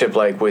relationship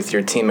like with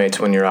your teammates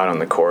when you're out on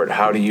the court?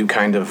 How do you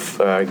kind of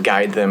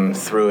guide them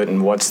through it,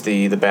 and what's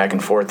the back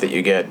and forth that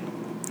you get?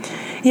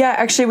 Yeah,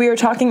 actually, we were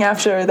talking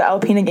after the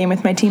Alpena game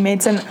with my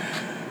teammates, and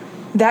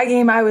that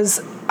game I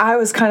was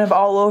kind of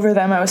all over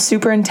them. I was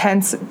super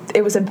intense.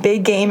 It was a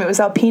big game. It was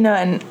Alpena,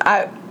 and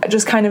I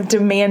just kind of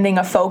demanding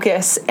a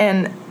focus.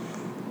 And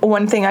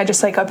one thing I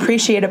just like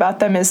appreciate about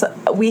them is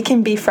we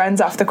can be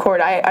friends off the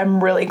court.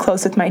 I'm really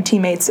close with my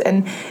teammates,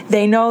 and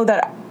they know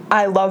that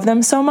I love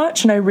them so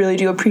much, and I really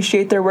do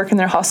appreciate their work and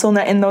their hustle. And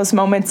that in those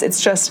moments,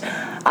 it's just,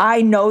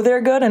 I know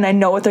they're good and I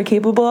know what they're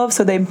capable of,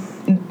 so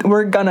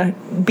we're gonna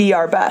be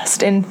our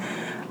best. And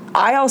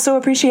I also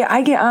appreciate,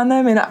 I get on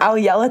them and I'll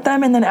yell at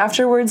them, and then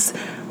afterwards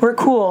we're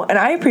cool. And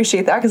I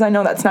appreciate that because I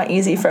know that's not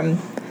easy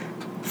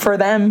for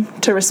them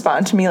to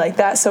respond to me like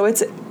that. So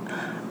it's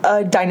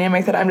a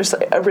dynamic that I'm just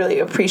really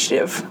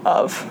appreciative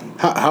of.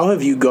 How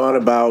have you gone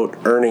about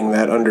earning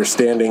that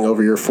understanding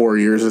over your 4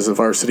 years as a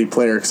varsity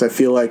player? Because I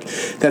feel like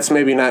that's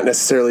maybe not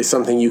necessarily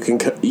something you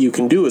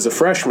can do as a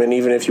freshman,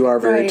 even if you are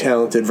very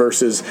talented,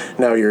 versus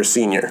now you're a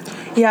senior.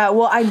 Yeah,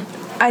 well,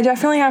 I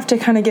definitely have to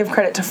kind of give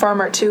credit to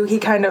Farmer too.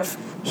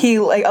 He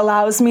like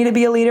allows me to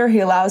be a leader. He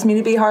allows me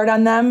to be hard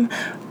on them,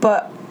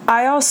 but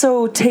I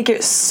also take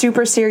it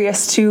super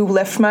serious to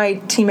lift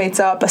my teammates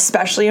up,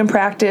 especially in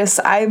practice.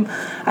 I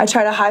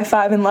try to high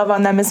five and love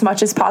on them as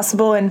much as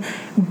possible and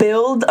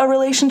build a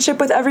relationship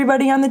with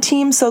everybody on the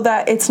team so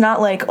that it's not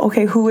like,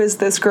 okay, who is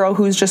this girl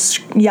who's just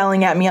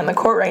yelling at me on the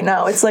court right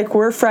now? It's like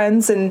we're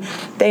friends and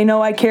they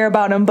know I care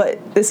about them,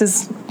 but this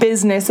is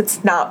business.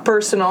 It's not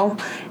personal.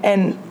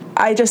 And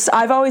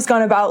I've always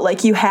gone about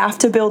like you have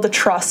to build a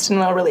trust in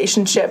a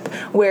relationship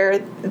where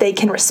they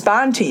can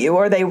respond to you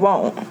or they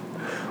won't.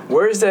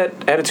 Where does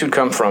that attitude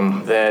come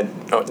from,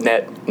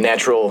 that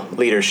natural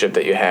leadership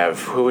that you have?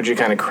 Who would you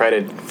kind of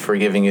credit for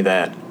giving you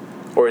that?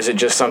 Or is it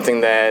just something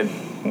that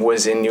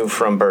was in you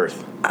from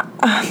birth?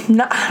 I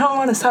don't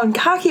want to sound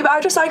cocky, but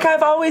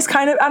I've always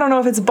kind of, I don't know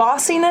if it's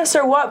bossiness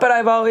or what, but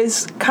I've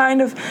always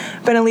kind of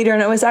been a leader.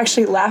 And I was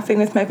actually laughing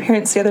with my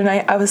parents the other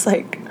night. I was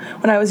like,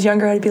 when I was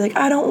younger, I'd be like,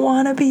 I don't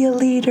want to be a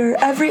leader.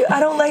 I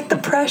don't like the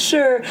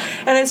pressure.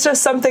 And it's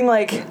just something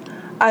like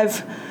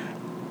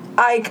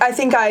I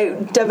think I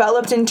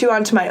developed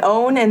onto my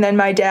own, and then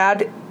my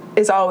dad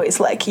is always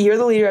like, you're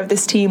the leader of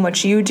this team,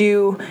 what you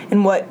do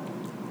and what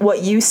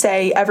you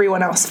say,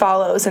 everyone else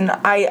follows. And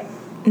I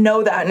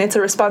know that, and it's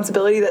a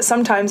responsibility that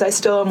sometimes I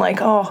still am like,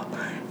 oh,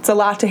 it's a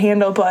lot to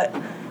handle, but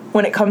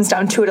when it comes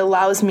down to it,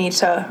 allows me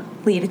to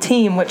lead a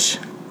team, which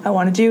I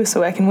want to do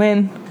so I can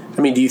win. I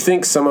mean, do you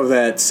think some of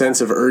that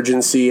sense of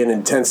urgency and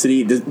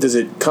intensity, does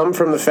it come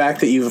from the fact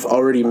that you've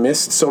already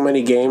missed so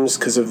many games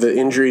because of the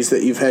injuries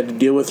that you've had to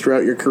deal with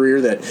throughout your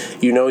career, that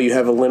you know you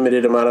have a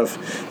limited amount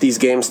of these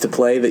games to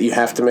play, that you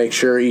have to make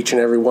sure each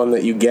and every one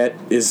that you get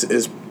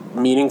is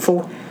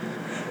meaningful?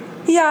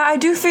 Yeah, I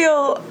do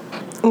feel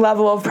a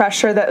level of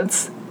pressure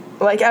that's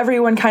like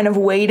everyone kind of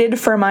waited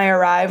for my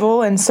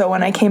arrival, and so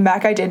when I came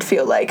back, I did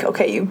feel like,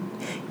 okay,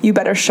 you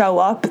better show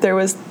up.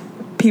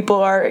 People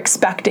are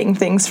expecting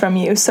things from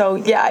you. So,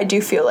 yeah, I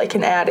do feel like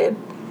an added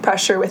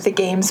pressure with the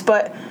games.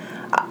 But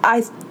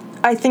I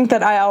think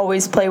that I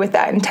always play with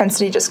that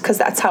intensity just because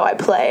that's how I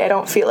play. I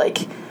don't feel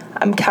like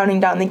I'm counting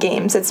down the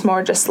games. It's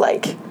more just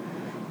like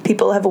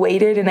people have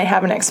waited and they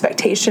have an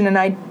expectation, and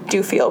I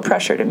do feel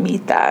pressure to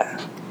meet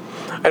that.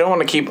 I don't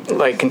want to keep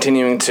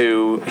continuing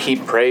to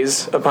heap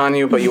praise upon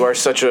you, but you are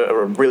such a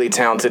really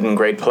talented and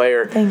great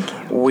player. Thank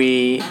you.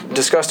 We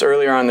discussed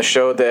earlier on the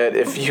show that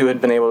if you had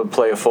been able to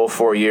play a full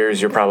 4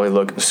 years, you're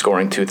probably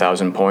scoring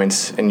 2,000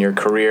 points in your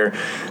career.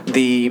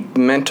 The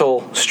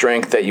mental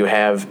strength that you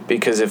have,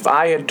 because if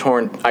I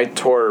tore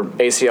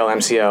ACL,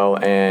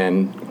 MCL,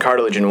 and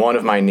cartilage in one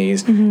of my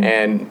knees,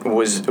 and it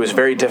was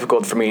very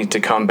difficult for me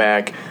to come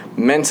back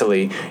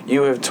mentally.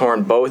 You have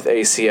torn both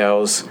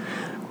ACLs.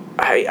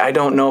 I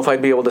don't know if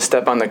I'd be able to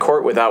step on the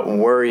court without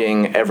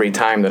worrying every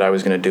time that I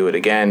was going to do it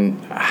again.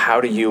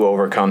 How do you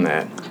overcome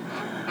that?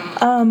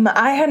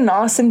 I had an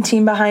awesome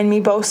team behind me,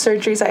 both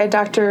surgeries. I had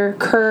Dr.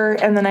 Kerr,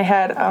 and then I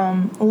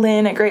had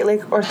Lynn at Great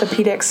Lake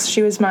Orthopedics.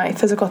 She was my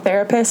physical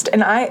therapist,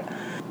 and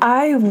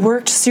I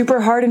worked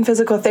super hard in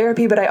physical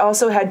therapy, but I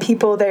also had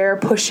people there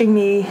pushing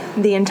me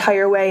the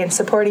entire way and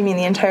supporting me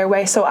the entire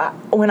way. So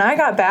when I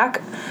got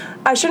back,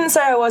 I shouldn't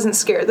say I wasn't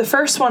scared. The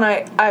first one,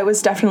 I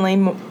was definitely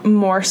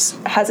more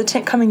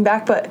hesitant coming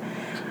back, but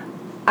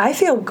I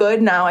feel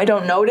good now. I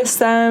don't notice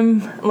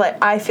them. Like,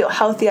 I feel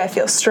healthy. I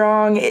feel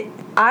strong.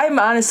 I'm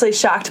honestly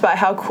shocked by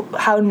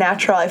how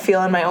natural I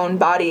feel in my own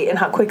body and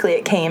how quickly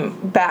it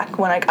came back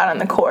when I got on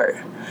the court.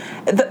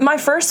 My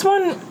first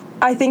one,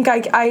 I think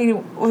I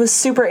was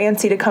super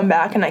antsy to come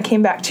back, and I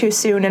came back too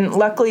soon. And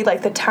luckily,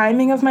 like, the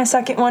timing of my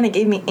second one, it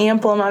gave me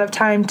ample amount of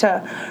time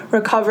to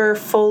recover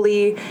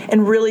fully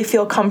and really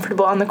feel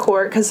comfortable on the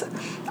court, because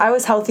I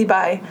was healthy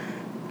by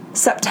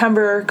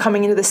September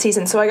coming into the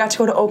season. So I got to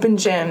go to open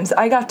gyms.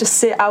 I got to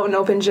sit out in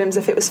open gyms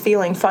if it was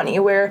feeling funny,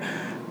 where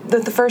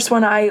the first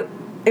one,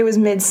 it was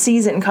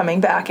mid-season coming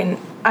back, and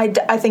I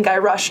think I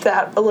rushed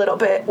that a little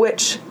bit,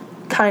 which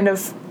kind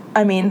of,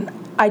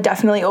 I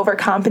definitely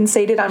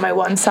overcompensated on my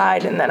one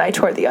side, and then I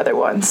tore the other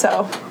one.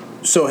 So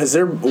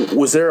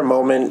was there a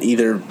moment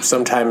either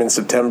sometime in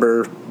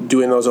September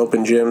doing those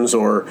open gyms,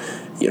 or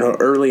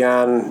early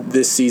on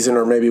this season,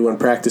 or maybe when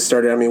practice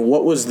started?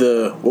 What was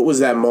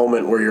that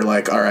moment where you're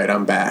like, all right,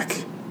 I'm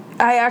back?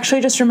 I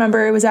actually just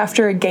remember it was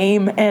after a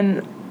game,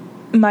 and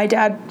my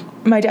dad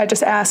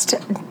just asked,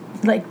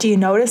 like, do you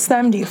notice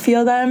them? Do you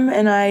feel them?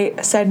 And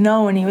I said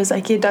no, and he was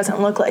like, it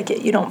doesn't look like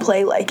it. You don't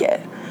play like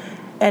it.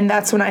 And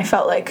that's when I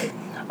felt like,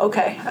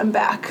 okay, I'm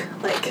back.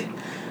 Like,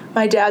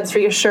 my dad's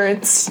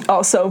reassurance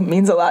also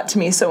means a lot to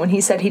me. So when he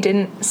said he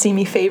didn't see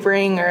me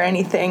favoring or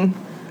anything,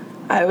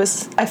 I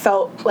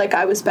felt like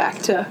I was back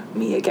to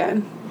me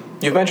again.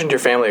 You've mentioned your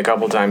family a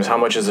couple times. How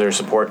much has their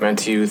support meant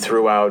to you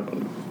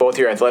throughout both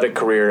your athletic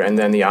career and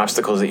then the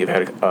obstacles that you've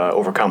had to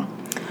overcome?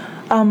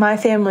 My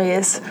family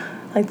is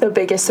like the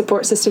biggest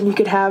support system you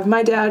could have.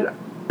 My dad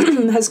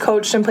has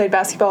coached and played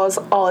basketball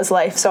all his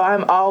life, so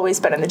I've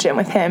always been in the gym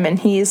with him, and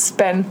he's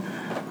been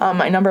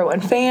my number one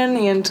fan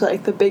and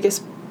like the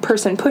biggest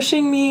person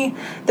pushing me.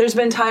 There's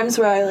been times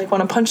where I like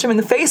want to punch him in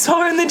the face while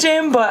we're in the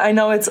gym, but I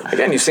know it's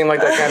again, you seem like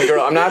that kind of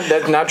girl. I'm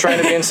not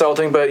trying to be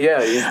insulting, but yeah.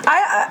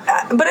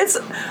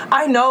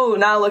 I know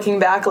now looking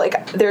back,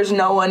 like, there's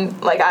no one,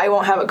 like, I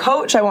won't have a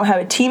coach, I won't have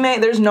a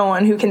teammate, there's no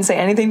one who can say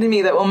anything to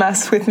me that will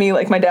mess with me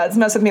like my dad's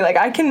messed with me. Like,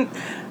 I can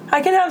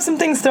have some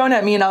things thrown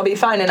at me and I'll be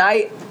fine. And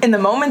I, in the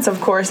moments, of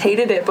course,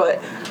 hated it,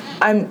 but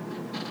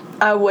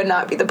I would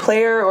not be the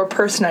player or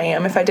person I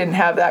am if I didn't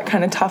have that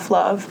kind of tough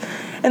love.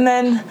 And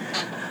then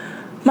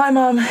my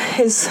mom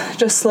is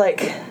just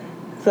like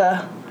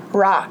the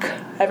rock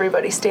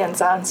everybody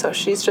stands on, so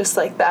she's just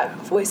like that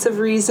voice of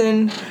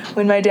reason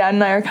when my dad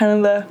and I are kind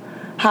of the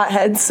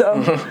hotheads, so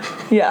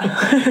yeah.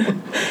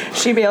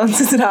 She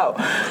balances it out.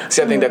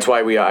 See, I think that's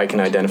why I can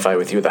identify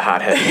with you, the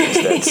hothead.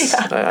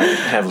 Yeah. I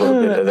have a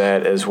little bit of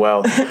that as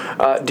well.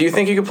 Do you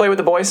think you could play with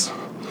the boys?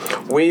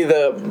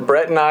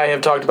 Brett and I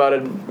have talked about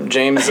it.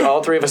 James,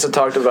 all three of us have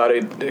talked about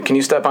it. Can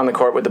you step on the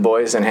court with the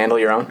boys and handle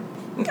your own?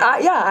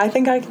 Yeah, I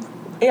think I can.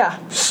 Yeah.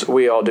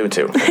 We all do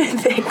too.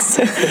 Thanks.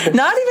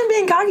 Not even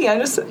being cocky. I'm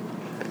just a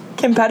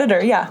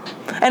competitor. Yeah,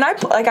 and I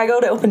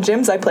go to open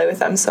gyms. I play with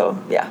them. So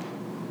yeah.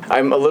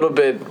 I'm a little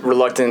bit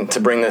reluctant to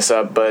bring this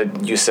up,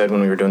 but you said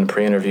when we were doing the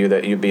pre-interview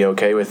that you'd be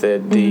okay with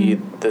it.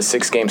 Mm-hmm. The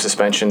 6-game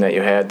suspension that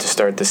you had to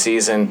start the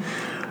season.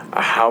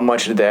 How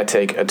much did that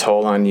take a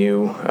toll on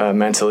you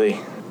mentally?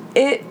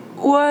 It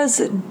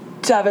was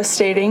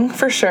devastating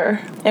for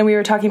sure, and we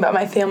were talking about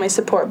my family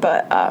support,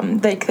 but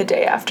like the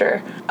day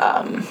after,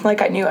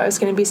 like I knew I was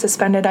going to be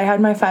suspended, I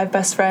had my 5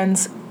 best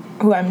friends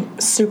who I'm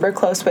super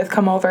close with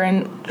come over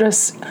and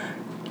just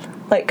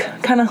like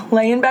kind of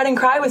lay in bed and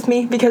cry with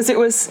me because it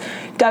was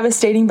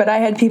devastating, but I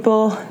had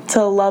people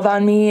to love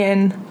on me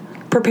and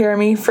prepare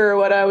me for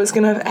what I was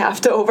going to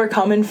have to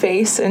overcome and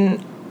face,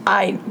 and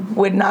I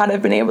would not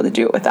have been able to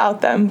do it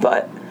without them.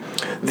 But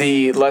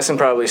the lesson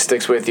probably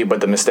sticks with you, but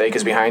the mistake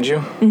is behind you?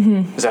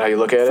 Mm-hmm. Is that how you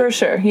look at it? For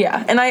sure,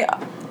 yeah. And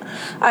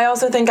I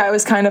also think I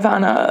was kind of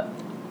on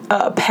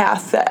a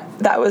path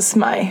that was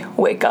my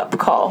wake-up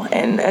call.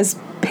 And as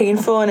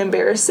painful and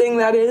embarrassing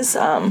that is,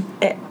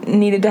 it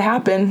needed to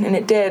happen, and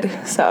it did.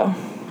 So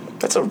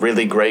that's a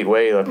really great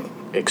way, an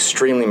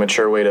extremely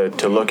mature way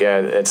to look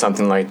at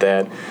something like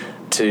that.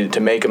 To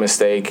make a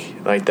mistake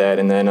like that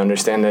and then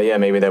understand that, yeah,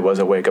 maybe that was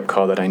a wake-up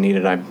call that I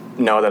needed. I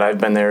know that I've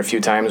been there a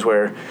few times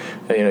where,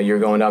 you're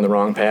going down the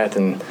wrong path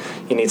and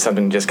you need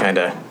something to just kind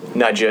of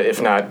nudge you,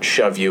 if not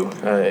shove you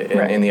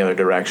in the other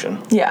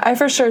direction. Yeah, I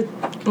for sure,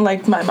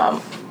 like my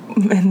mom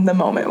in the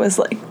moment was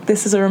like,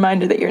 this is a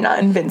reminder that you're not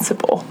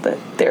invincible, that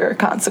there are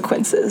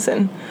consequences.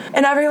 And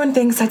everyone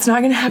thinks that's not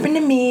going to happen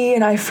to me,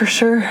 and I for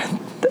sure,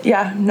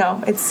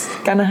 no, it's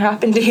going to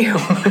happen to you.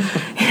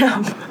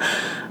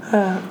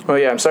 Well,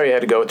 yeah, I'm sorry you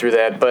had to go through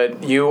that,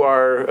 but you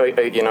are,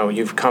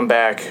 you've come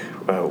back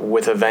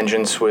with a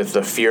vengeance, with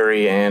a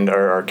fury, and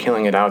are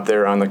killing it out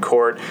there on the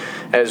court.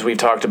 As we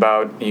talked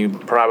about, you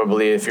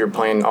probably, if you're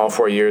playing all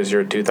 4 years,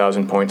 you're a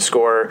 2,000-point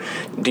scorer.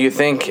 Do you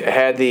think,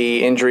 had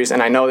the injuries,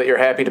 and I know that you're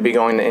happy to be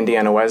going to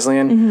Indiana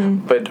Wesleyan,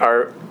 but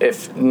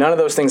if none of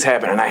those things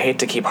happen, and I hate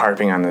to keep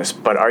harping on this,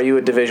 but are you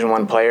a Division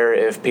I player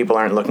if people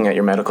aren't looking at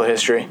your medical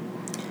history?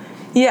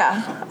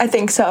 Yeah, I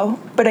think so.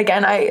 But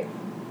again,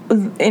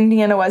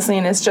 Indiana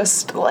Wesleyan is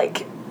just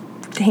like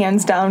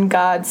hands down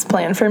God's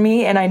plan for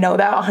me, and I know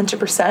that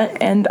 100%,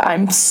 and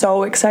I'm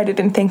so excited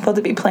and thankful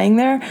to be playing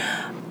there.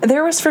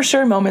 There was for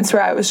sure moments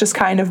where I was just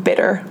kind of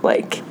bitter,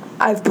 like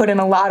I've put in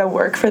a lot of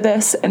work for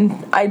this,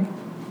 and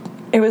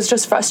it was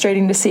just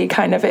frustrating to see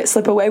kind of it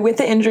slip away with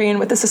the injury and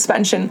with the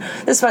suspension.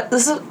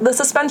 The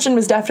suspension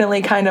was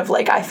definitely kind of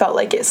like, I felt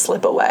like it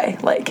slip away,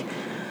 like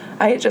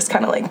I had just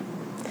kind of like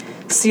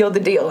sealed the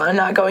deal on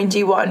not going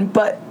D1,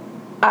 but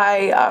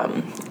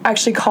I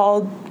actually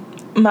called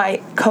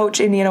my coach,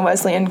 Indiana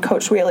Wesleyan,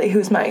 Coach Whaley,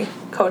 who's my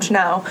coach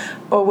now,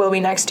 or will be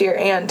next year,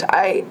 and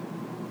I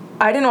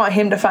didn't want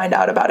him to find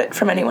out about it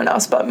from anyone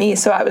else but me,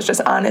 so I was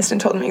just honest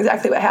and told him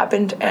exactly what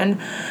happened. And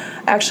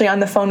actually on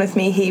the phone with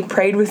me, he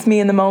prayed with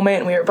me in the moment,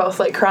 and we were both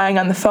like crying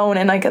on the phone,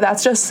 and like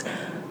that's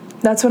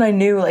when I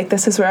knew like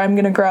this is where I'm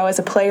gonna grow as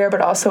a player,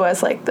 but also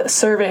as like the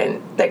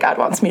servant that God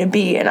wants me to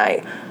be. And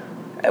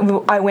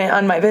I went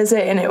on my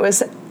visit, and it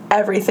was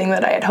everything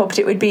that I had hoped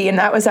it would be, and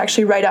that was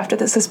actually right after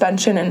the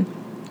suspension. And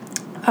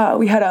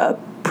we had a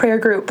prayer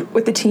group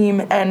with the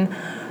team, and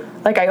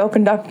like I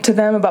opened up to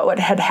them about what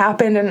had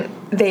happened, and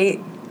they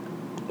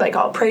like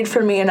all prayed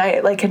for me, and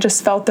I like had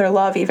just felt their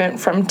love even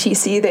from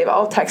TC. They've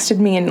all texted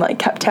me and like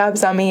kept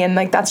tabs on me, and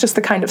like that's just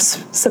the kind of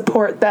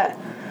support that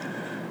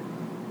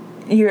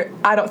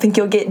I don't think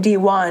you'll get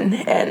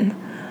D1. And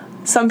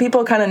some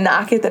people kind of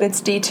knock it that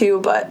it's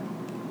D2, but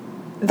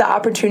the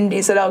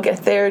opportunities that I'll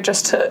get there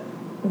just to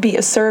be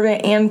a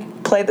servant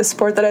and play the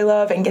sport that I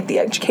love and get the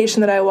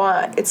education that I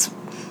want, it's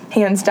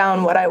hands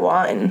down what I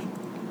want. And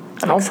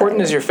how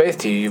important is your faith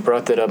to you? You've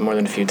brought that up more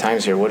than a few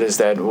times here. What is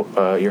that,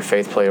 your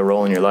faith play a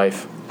role in your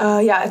life?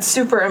 Yeah, it's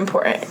super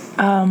important.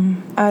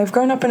 I've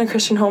grown up in a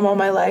Christian home all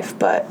my life,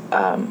 but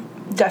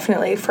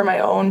definitely for my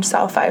own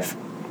self, I've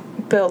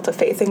built a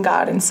faith in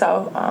God. And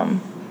so,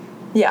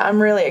 yeah,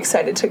 I'm really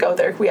excited to go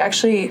there.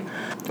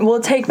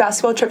 We'll take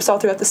basketball trips all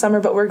throughout the summer,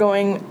 but we're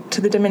going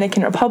to the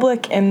Dominican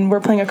Republic, and we're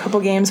playing a couple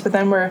games, but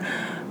then we're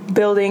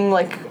building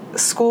like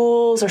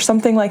schools or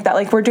something like that.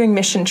 Like we're doing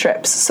mission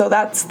trips. So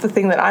that's the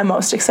thing that I'm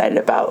most excited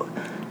about.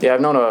 Yeah,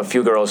 I've known a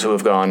few girls who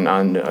have gone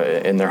on,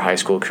 in their high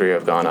school career,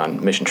 have gone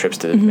on mission trips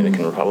to the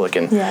Dominican Republic,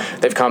 and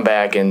they've come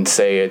back and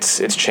say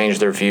it's changed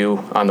their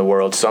view on the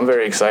world. So I'm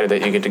very excited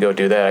that you get to go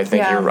do that. I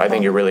think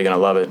you're really going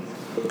to love it.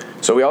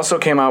 So we also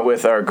came out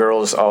with our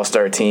girls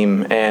all-star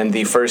team, and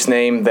the first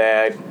name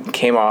that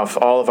came off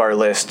all of our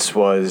lists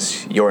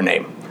was your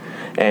name.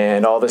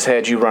 And all this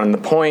had you running the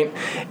point.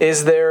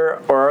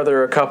 Are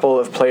there a couple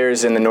of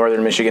players in the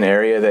northern Michigan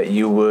area that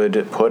you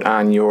would put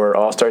on your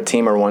all-star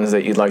team, or ones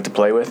that you'd like to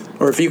play with?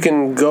 Or if you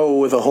can go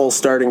with a whole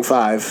starting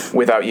five.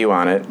 Without you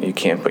on it, you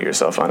can't put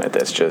yourself on it.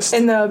 That's just...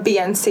 In the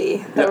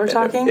BNC that we're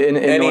talking?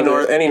 Any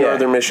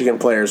northern Michigan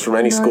players from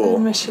any school.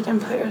 Northern Michigan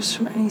players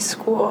from any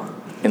school.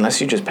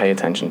 Unless you just pay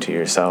attention to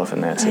yourself,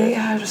 and that's it.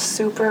 Yeah, just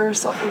super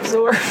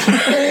self-absorbed.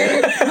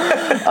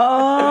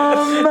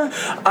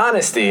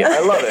 Honesty, I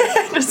love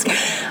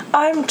it.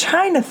 I'm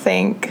trying to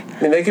think.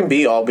 I mean, they can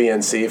be all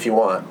BNC if you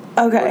want.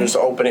 Okay. Or just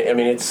open it. I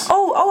mean, it's...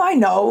 Oh, I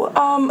know.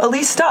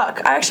 Elise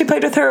Stuck. I actually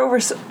played with her over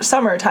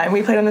summertime.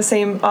 We played on the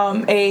same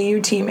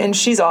AAU team, and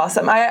she's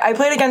awesome. I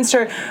played against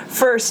her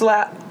first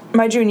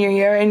my junior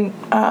year, and...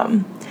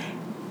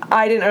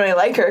 I didn't really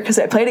like her because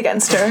I played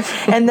against her.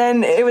 And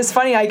then it was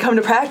funny, I come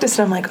to practice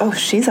and I'm like, oh,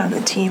 she's on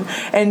the team.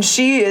 And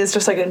she is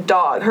just like a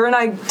dog. Her and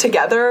I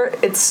together,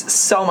 it's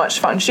so much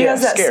fun. She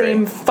has that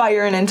same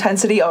fire and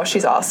intensity. Oh,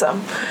 she's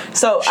awesome.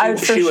 So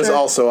she was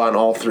also on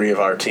all three of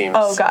our teams.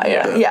 Oh, God,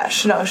 yeah.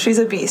 She's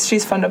a beast.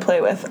 She's fun to play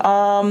with.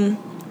 But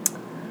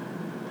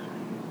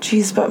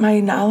my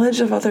knowledge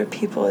of other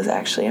people is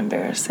actually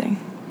embarrassing.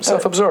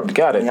 Self-absorbed.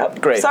 Got it.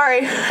 Yep. Great.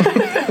 Sorry.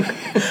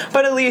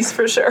 But Elise,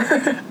 for sure.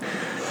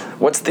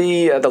 What's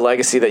the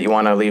legacy that you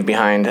want to leave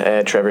behind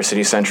at Traverse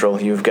City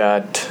Central? You've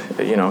got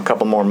a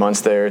couple more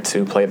months there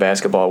to play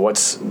basketball.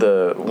 What's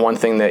the one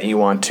thing that you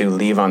want to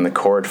leave on the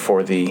court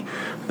for the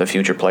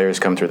future players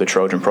come through the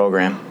Trojan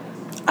program?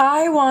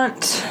 I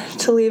want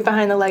to leave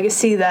behind the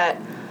legacy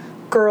that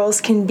girls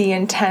can be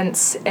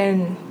intense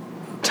and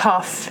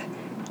tough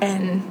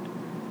and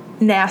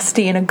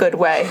nasty in a good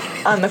way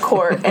on the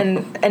court,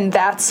 and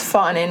that's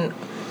fun. And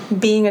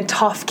being a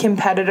tough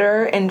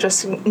competitor and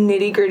just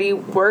nitty-gritty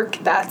work,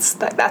 that's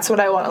what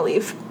I want to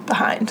leave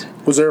behind.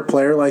 Was there a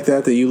player like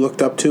that you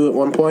looked up to at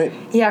one point?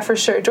 Yeah, for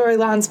sure. Dory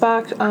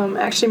Lonsbach.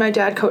 Actually, my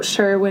dad coached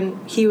her when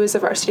he was a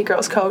varsity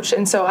girls coach,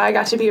 and so I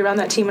got to be around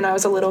that team when I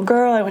was a little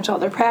girl. I went to all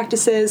their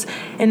practices,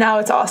 and now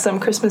it's awesome.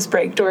 Christmas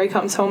break, Dory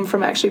comes home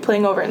from actually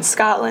playing over in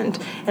Scotland,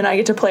 and I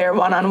get to play her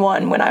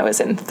one-on-one when I was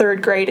in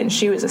 3rd grade and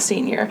she was a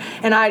senior.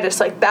 And I just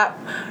like that.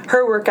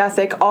 Her work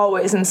ethic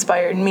always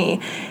inspired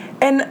me.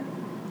 And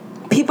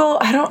people,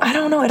 I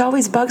don't know, it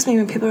always bugs me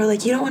when people are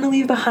like, you don't want to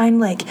leave behind,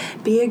 like,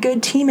 be a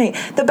good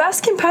teammate. The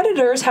best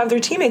competitors have their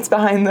teammates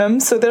behind them,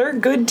 so they're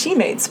good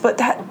teammates. But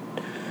that,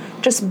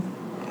 just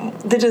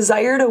the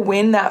desire to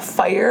win, that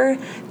fire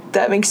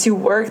that makes you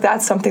work,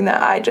 that's something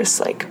that I just,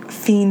 like,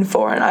 fiend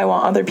for. And I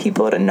want other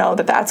people to know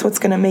that that's what's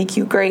going to make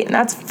you great. And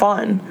that's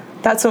fun.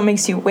 That's what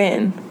makes you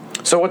win.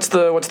 So what's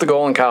the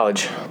goal in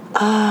college?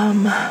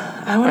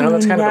 I want to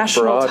win a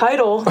national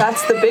title.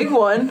 That's the big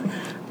one.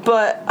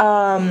 But,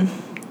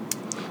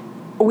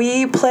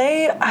 we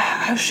play,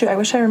 I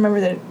wish I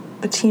remember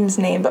the team's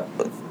name, but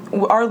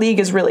our league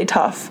is really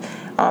tough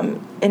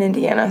in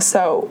Indiana,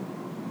 so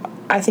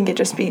I think it'd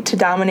just be to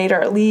dominate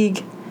our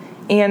league,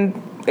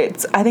 and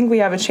I think we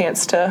have a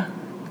chance to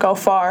go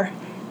far,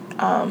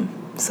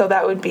 so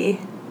that would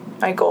be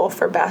my goal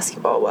for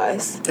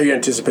basketball-wise. Are you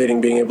anticipating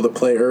being able to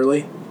play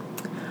early?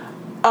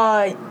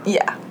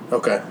 Yeah.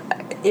 Okay.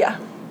 Yeah.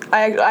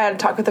 I had a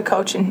talk with the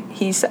coach, and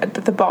he said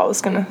that the ball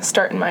was going to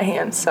start in my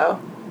hands,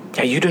 so...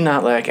 Yeah, you do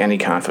not lack any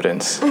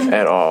confidence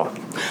at all.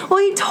 Well,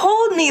 he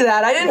told me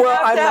that. I didn't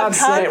have to have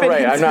confidence.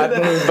 Right, I'm not,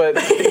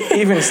 but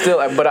even still,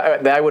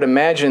 I would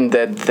imagine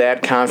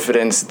that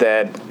confidence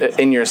that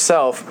in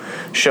yourself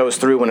shows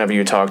through whenever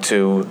you talk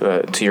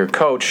to your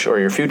coach or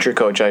your future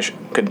coach. I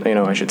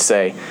should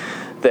say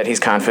that he's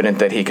confident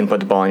that he can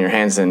put the ball in your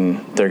hands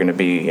and they're going to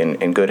be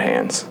in good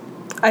hands.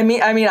 I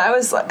mean,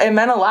 it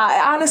meant a lot.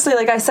 Honestly,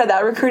 like I said,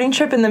 that recruiting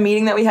trip and the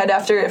meeting that we had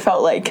after, it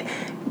felt like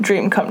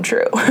dream come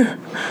true.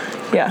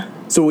 Yeah.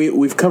 So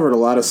we've covered a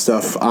lot of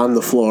stuff on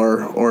the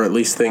floor, or at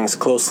least things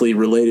closely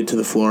related to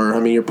the floor. I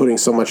mean, you're putting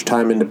so much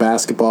time into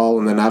basketball,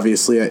 and then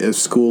obviously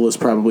school is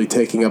probably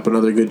taking up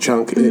another good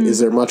chunk. Mm-hmm. Is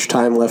there much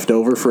time left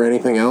over for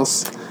anything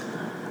else?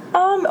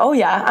 Oh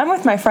yeah, I'm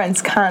with my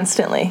friends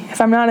constantly.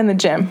 If I'm not in the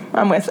gym,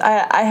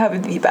 I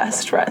have the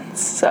best friends.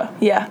 So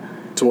yeah.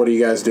 So what are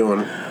you guys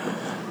doing?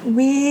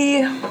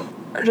 We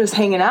are just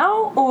hanging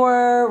out,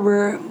 or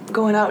we're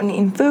going out and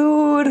eating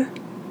food,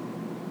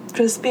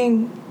 just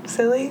being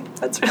silly.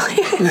 That's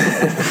really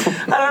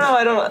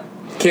I don't know.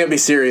 Can't be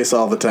serious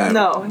all the time.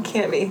 No, it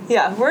can't be.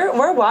 Yeah,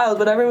 we're wild.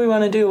 Whatever we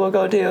want to do, we'll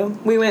go do.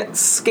 We went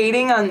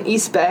skating on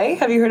East Bay.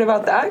 Have you heard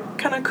about that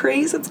kind of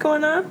craze that's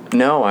going on?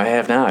 No, I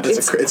have not. It's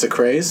a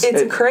craze?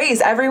 It's a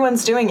craze.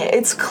 Everyone's doing it.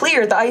 It's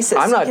clear. The ice is.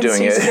 I'm not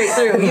doing it. Straight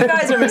through. You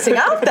guys are missing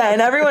out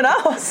then. Everyone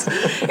else.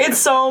 It's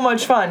so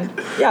much fun.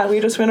 Yeah, we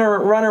just went to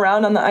run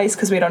around on the ice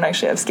because we don't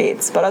actually have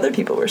skates, but other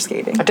people were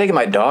skating. I've taken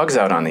my dogs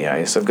out on the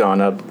ice. I've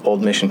gone up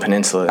Old Mission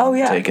Peninsula. Oh,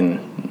 yeah.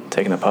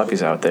 Taking the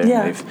puppies out there.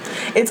 Yeah.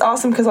 It's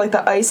awesome because, like,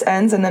 the ice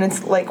ends and then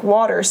it's like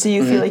water, so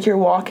you feel like you're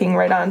walking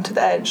right onto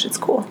the edge. It's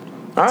cool.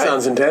 All right.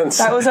 Sounds intense.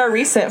 That was our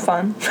recent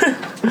fun.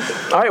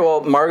 All right,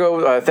 well,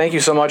 Margot, thank you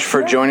so much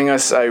for joining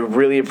us. I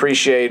really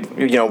appreciate,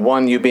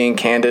 you being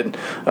candid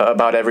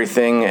about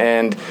everything,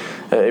 and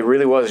it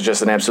really was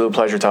just an absolute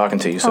pleasure talking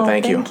to you, so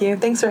thank you. Thank you.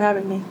 Thanks for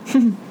having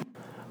me.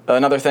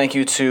 Another thank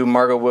you to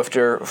Margot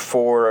Woughter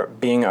for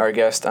being our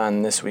guest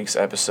on this week's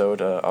episode.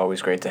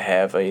 Always great to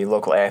have a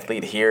local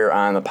athlete here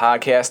on the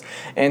podcast.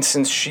 And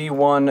since she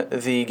won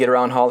the Get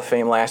Around Hall of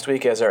Fame last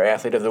week as our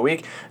Athlete of the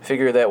Week, I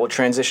figure that will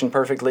transition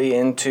perfectly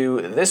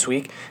into this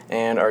week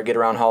and our Get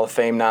Around Hall of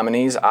Fame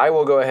nominees. I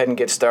will go ahead and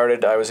get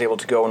started. I was able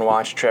to go and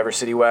watch Traverse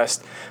City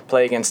West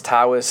play against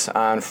Tawas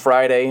on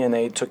Friday, and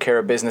they took care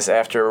of business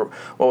after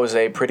what was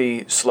a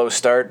pretty slow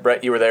start.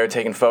 Brett, you were there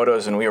taking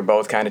photos, and we were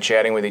both kind of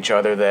chatting with each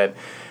other that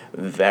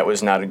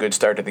was not a good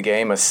start to the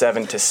game. A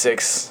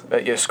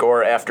 7-6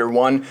 score after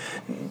one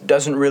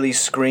doesn't really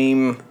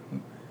scream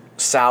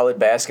solid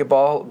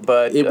basketball,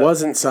 but it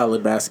wasn't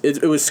solid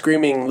basketball. It was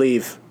screaming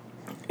leave.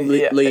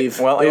 Leave.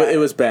 It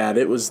was bad.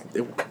 It was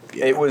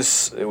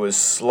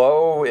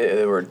slow.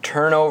 There were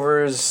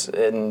turnovers,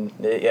 and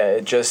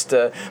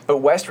but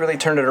West really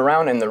turned it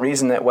around. And the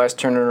reason that West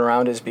turned it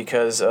around is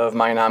because of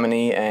my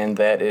nominee, and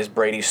that is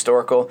Brady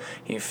Storkel.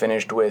 He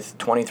finished with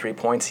 23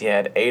 points. He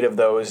had 8 of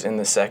those in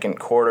the second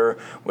quarter,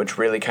 which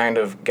really kind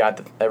of got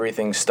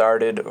everything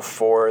started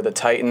for the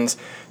Titans.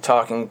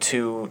 Talking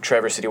to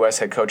Traverse City West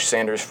head coach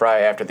Sanders Fry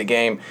after the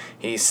game,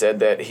 he said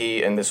that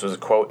and this was a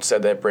quote,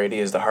 said that Brady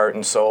is the heart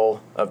and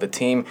soul of the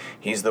team.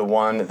 He's the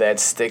one that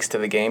sticks to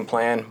the game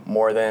plan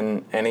more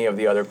than any of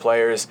the other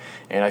players,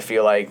 and I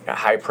feel like a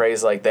high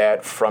praise like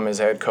that from his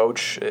head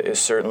coach is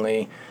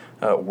certainly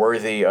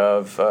worthy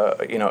of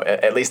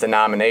at least a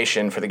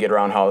nomination for the Get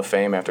Around Hall of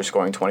Fame after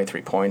scoring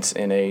 23 points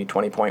in a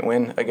 20-point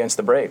win against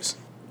the Braves.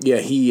 Yeah,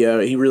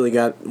 he really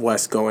got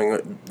West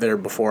going there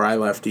before I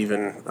left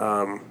even.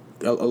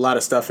 A lot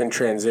of stuff in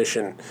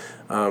transition.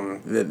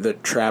 The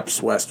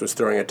traps West was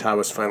throwing at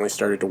Tawas finally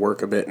started to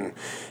work a bit, and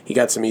he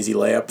got some easy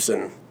layups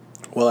and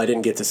Well, I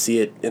didn't get to see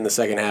it in the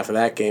second half of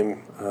that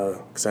game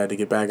because I had to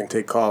get back and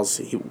take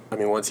calls.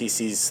 Once he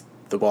sees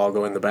the ball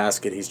go in the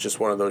basket, he's just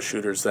one of those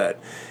shooters that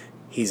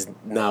he's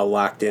now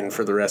locked in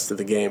for the rest of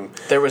the game.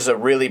 There was a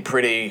really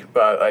pretty,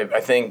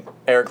 I think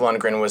Eric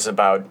Lundgren was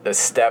about a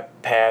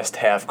step past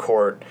half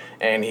court,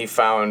 and he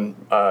found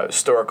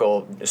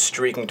Storkel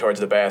streaking towards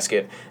the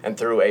basket and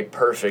threw a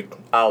perfect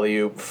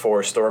alley-oop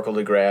for Storkel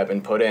to grab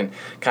and put in.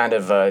 Kind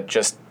of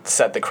just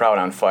set the crowd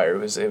on fire.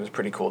 It was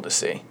pretty cool to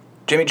see.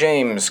 Jimmy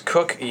James,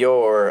 cook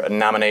your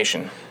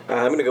nomination.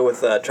 I'm going to go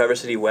with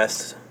Traverse City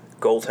West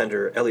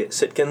goaltender Elliot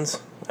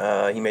Sitkins.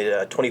 He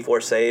made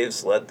 24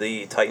 saves, led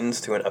the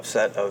Titans to an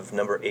upset of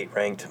number 8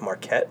 ranked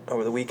Marquette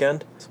over the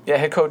weekend. Yeah,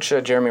 head coach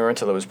Jeremy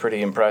Rintala was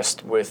pretty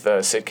impressed with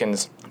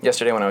Sitkins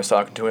yesterday when I was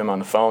talking to him on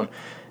the phone.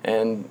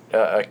 And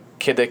a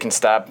kid that can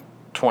stop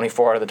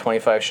 24 out of the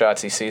 25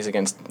 shots he sees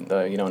against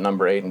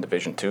number 8 in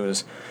Division II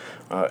is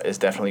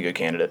definitely a good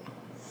candidate.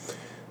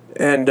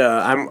 And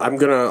I'm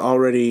going to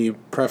already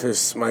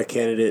preface my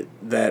candidate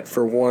that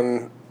for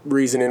one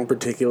reason in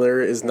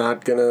particular is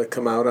not going to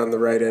come out on the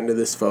right end of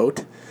this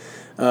vote.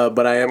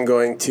 But I am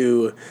going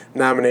to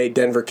nominate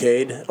Denver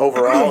Cade.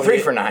 Overall, 3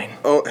 for 9.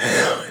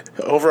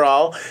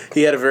 Overall,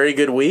 he had a very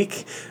good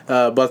week.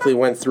 Buckley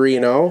went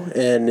 3-0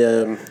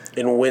 and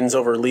in wins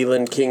over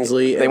Leland,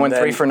 Kingsley. They went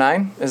 3 for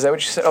 9? Is that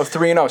what you said? Oh,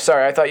 3-0.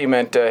 Sorry, I thought you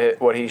meant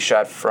what he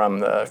shot from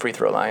the free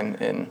throw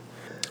line.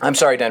 I'm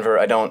sorry, Denver.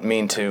 I don't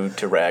mean to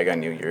rag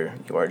on you.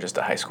 You are just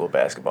a high school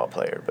basketball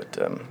player, but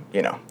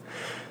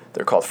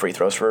they're called free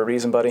throws for a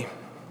reason, buddy.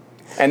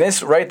 And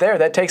this right there,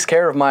 that takes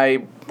care of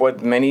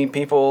what many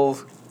people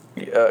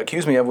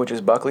accuse me of, which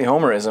is Buckley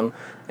homerism,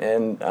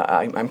 and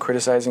I'm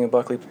criticizing a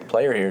Buckley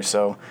player here.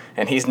 So,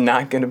 and he's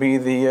not going to be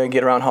the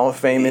Get Around Hall of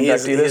Fame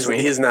inductee this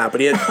week. He is not,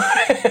 but he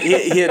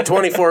had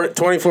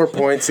 24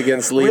 points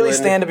against Leland. Really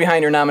stand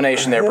behind your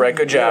nomination there, Brett.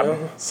 Good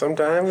job.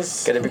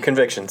 Sometimes Get your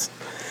convictions.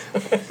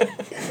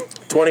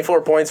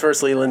 24 points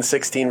versus Leland,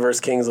 16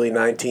 versus Kingsley,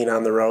 19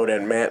 on the road,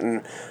 and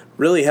Manton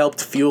really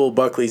helped fuel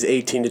Buckley's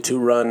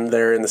 18-2 run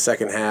there in the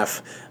second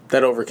half.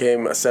 That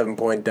overcame a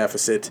 7-point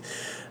deficit,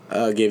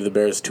 gave the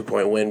Bears a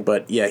 2-point win.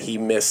 But, yeah, he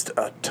missed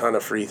a ton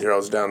of free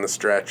throws down the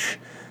stretch,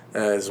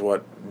 is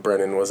what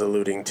Brennan was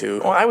alluding to.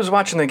 Well, I was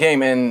watching the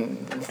game,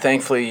 and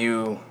thankfully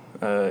you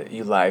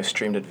live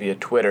streamed it via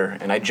Twitter,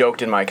 and I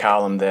joked in my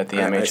column that the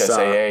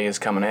MHSAA is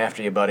coming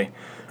after you, buddy.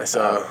 I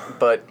saw.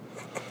 But...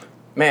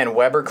 man,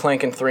 Weber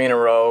clanking 3 in a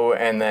row,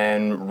 and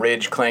then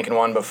Ridge clanking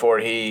one before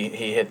he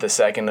hit the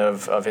second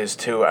of his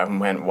 2. I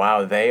went,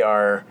 wow,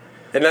 they're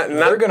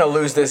going to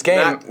lose this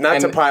game.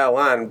 Not to pile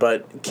on,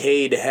 but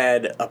Cade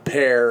had a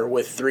pair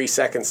with 3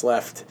 seconds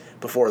left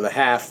before the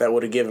half that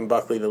would have given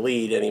Buckley the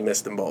lead, and he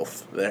missed them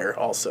both there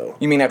also.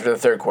 You mean after the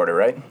third quarter,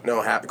 right?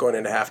 No, going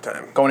into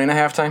halftime. Going into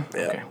halftime?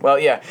 Yeah. Okay. Well,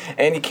 yeah,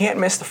 and you can't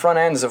miss the front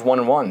ends of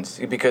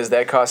 1-and-1s because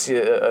that costs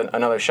you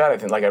another shot. I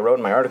think, like I wrote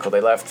in my article,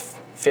 they left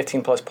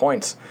 15-plus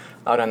points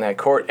out on that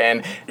court,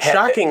 and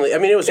shockingly,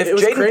 it was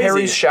Jaden crazy.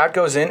 Perry's shot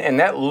goes in, and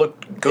that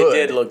looked good.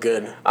 It did look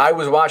good. I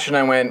was watching,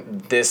 and I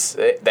went,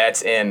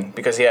 that's in,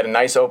 because he had a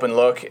nice open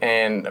look,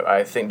 and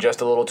I think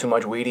just a little too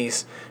much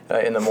Wheaties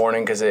in the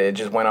morning because it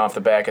just went off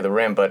the back of the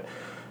rim. But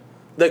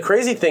the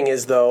crazy thing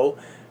is, though,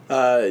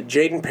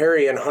 Jaden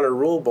Perry and Hunter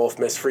Rule both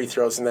missed free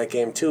throws in that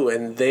game too,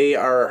 and they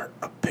are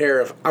a pair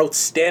of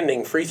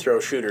outstanding free throw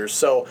shooters.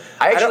 So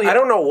I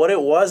don't know what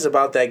it was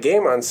about that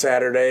game on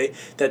Saturday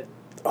that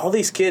all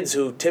these kids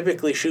who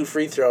typically shoot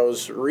free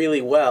throws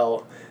really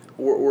well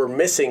were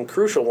missing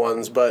crucial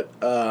ones, but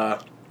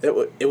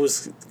it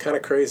was kind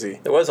of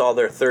crazy. It was all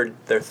their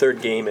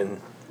third game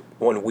in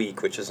 1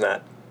 week, which is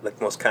not the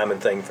most common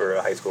thing for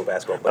a high school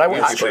basketball player.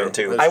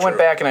 I went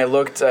back and I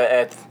looked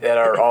at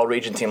our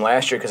all-region team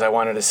last year because I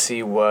wanted to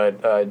see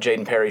what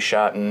Jaden Perry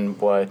shot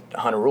and what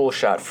Hunter Rule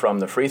shot from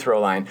the free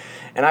throw line,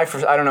 and I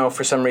don't know,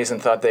 for some reason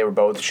thought they were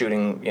both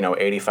shooting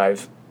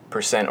 85%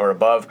 or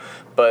above,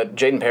 but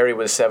Jaden Perry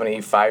was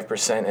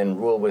 75%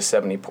 and Rule was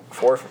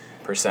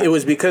 74%. It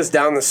was because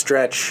down the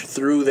stretch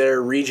through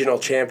their regional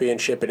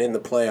championship and in the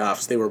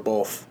playoffs, they were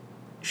both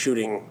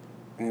shooting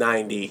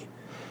 90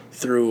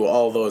 through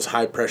all those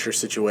high pressure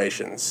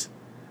situations.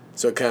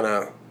 So it kind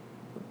of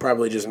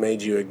probably just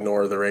made you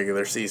ignore the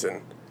regular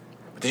season.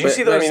 Did you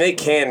see those? They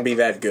can be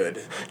that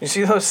good. You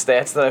see those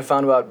stats that I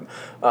found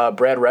about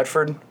Brad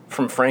Redford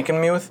from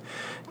Frankenmuth?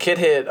 Kid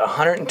hit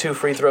 102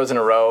 free throws in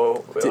a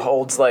row.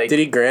 Did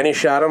he granny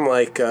shot him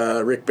like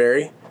Rick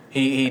Barry?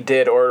 He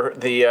did, or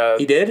the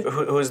he did.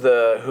 Who's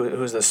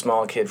the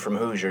small kid from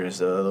Hoosiers?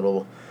 The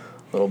little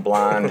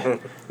blonde,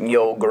 the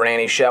old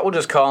granny shot. We'll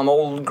just call him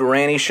old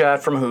granny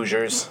shot from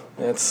Hoosiers.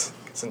 That's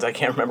since I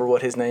can't remember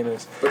what his name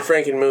is. But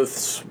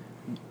Frankenmuth's.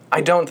 I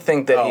don't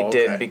think that he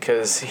did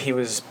because he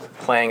was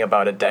playing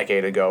about a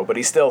decade ago, but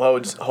he still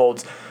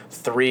holds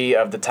 3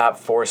 of the top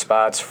 4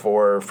 spots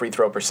for free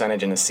throw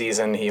percentage in a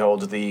season. He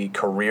holds the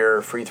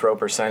career free throw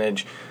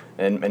percentage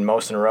and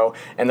most in a row,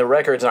 and the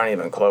records aren't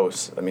even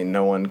close. I mean,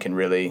 no one can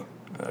really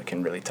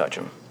touch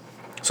him.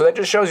 So that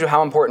just shows you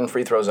how important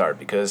free throws are,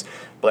 because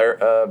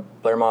Blair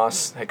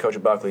Moss, head coach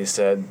of Buckley,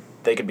 said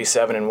they could be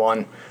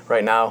 7-1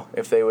 right now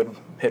if they would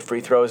hit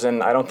free throws,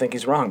 and I don't think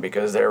he's wrong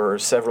because there were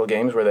several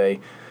games where they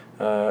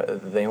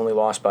only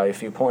lost by a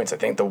few points. I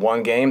think the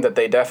one game that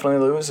they definitely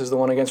lose is the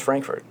one against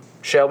Frankfurt.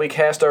 Shall we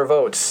cast our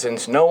votes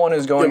since no one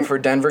is going for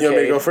Denver Cade? You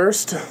want me to go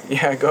first?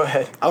 Yeah, go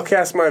ahead. I'll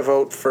cast my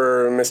vote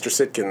for Mr.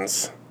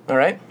 Sitkins. All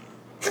right.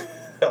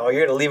 Oh,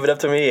 you're gonna leave it up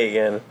to me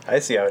again. I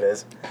see how it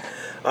is.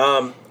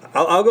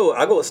 I'll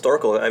go with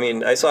Storkel. I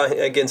mean, I saw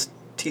against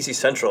TC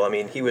Central. I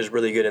mean, he was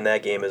really good in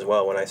that game as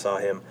well when I saw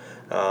him.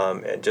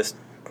 And just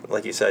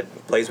like you said,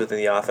 plays within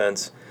the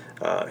offense,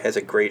 has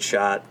a great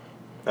shot.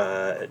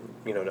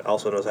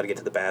 Also knows how to get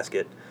to the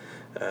basket,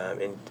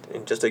 and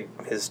just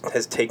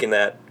has taken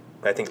that,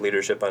 I think,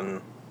 leadership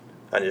on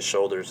his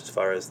shoulders as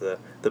far as the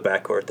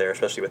backcourt there,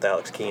 especially with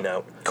Alex Keane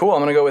out. Cool.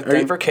 I'm going to go with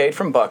Denver Cade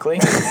from Buckley.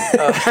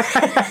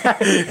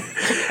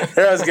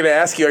 I was going to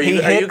ask you, are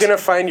you going to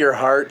find your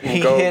heart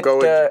and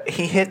go?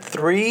 He hit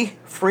 3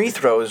 free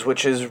throws,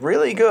 which is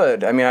really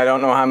good. I mean, I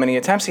don't know how many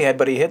attempts he had,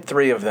 but he hit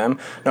 3 of them.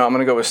 No, I'm going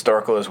to go with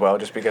Storkel as well,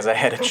 just because I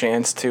had a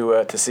chance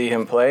to see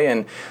him play.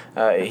 And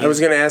I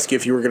was going to ask you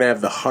if you were going to have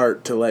the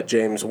heart to let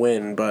James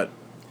win, but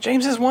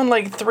James has won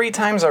like 3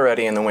 times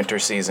already in the winter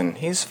season.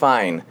 He's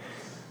fine.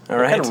 All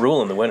right. Kind of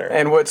rule in the winter.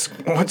 And what's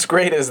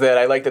great is that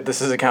I like that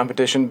this is a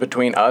competition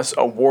between us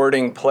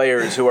awarding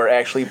players who are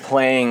actually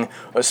playing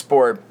a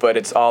sport, but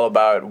it's all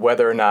about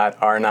whether or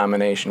not our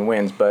nomination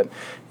wins. But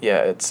yeah,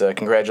 it's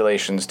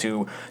congratulations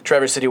to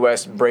Traverse City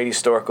West Brady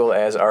Storkel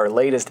as our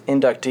latest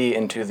inductee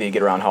into the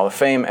Get Around Hall of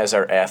Fame as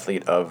our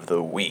Athlete of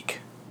the Week.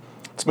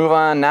 Let's move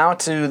on now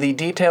to the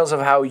details of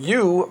how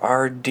you,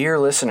 our dear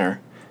listener,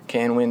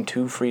 can win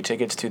 2 free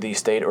tickets to the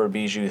State or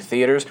Bijou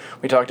Theaters.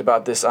 We talked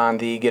about this on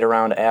the Get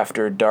Around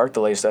After Dark,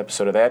 the latest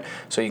episode of that,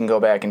 so you can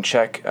go back and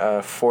check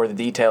for the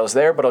details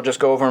there, but I'll just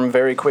go over them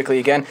very quickly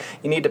again.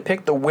 You need to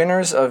pick the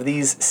winners of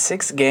these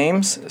 6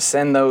 games.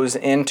 Send those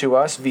in to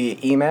us via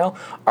email,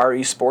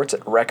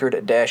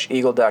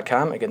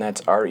 resports@record-eagle.com. Again,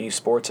 that's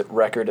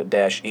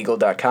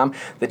resports@record-eagle.com.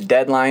 The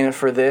deadline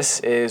for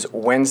this is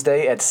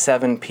Wednesday at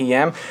 7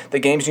 p.m. The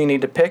games you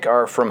need to pick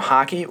are from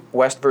hockey,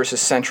 West versus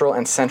Central,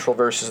 and Central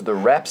versus the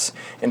Reps.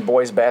 In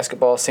boys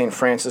basketball, St.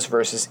 Francis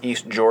versus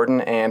East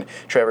Jordan and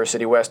Traverse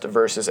City West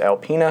versus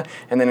Alpena.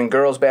 And then in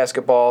girls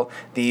basketball,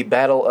 the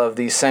battle of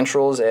the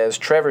Centrals as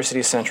Traverse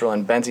City Central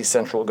and Benzie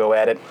Central go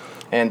at it.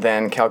 And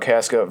then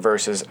Kalkaska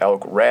versus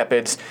Elk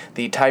Rapids.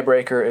 The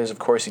tiebreaker is, of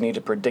course, you need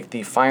to predict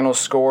the final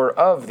score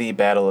of the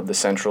Battle of the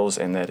Centrals,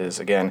 and that is,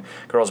 again,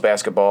 girls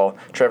basketball,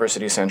 Traverse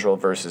City Central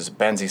versus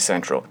Benzie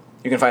Central.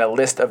 You can find a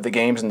list of the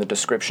games in the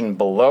description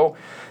below.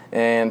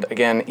 And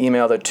again,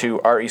 email that to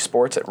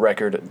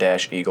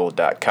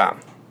resports@record-eagle.com.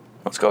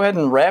 Let's go ahead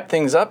and wrap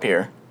things up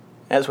here,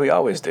 as we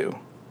always do,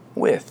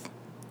 with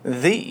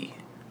the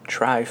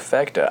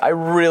trifecta. I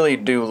really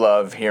do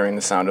love hearing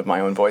the sound of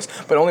my own voice,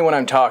 but only when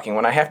I'm talking.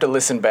 When I have to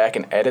listen back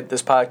and edit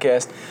this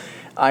podcast,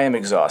 I am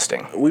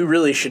exhausting. We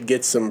really should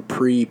get some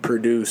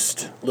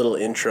pre-produced little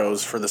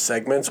intros for the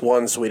segments.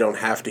 1, so we don't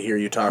have to hear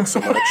you talk so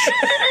much.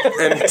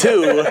 And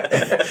 2,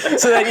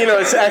 so that,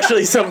 it's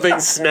actually something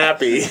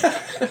snappy.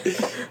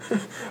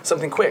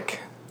 Something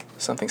quick.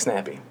 Something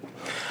snappy.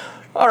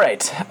 All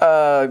right.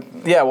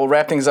 We'll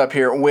wrap things up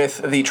here with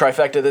the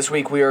trifecta. This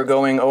week we are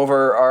going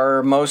over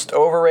our most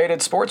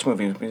overrated sports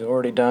movies. We've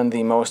already done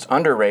the most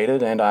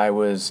underrated, and I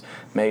was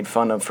made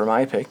fun of for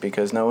my pick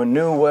because no one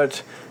knew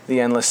what The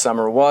Endless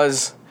Summer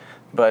was.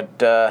 But,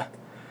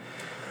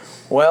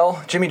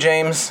 Jimmy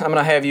James, I'm going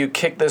to have you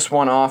kick this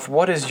one off.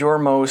 What is your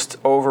most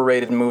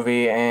overrated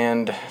movie?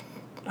 And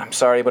I'm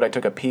sorry, but I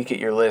took a peek at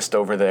your list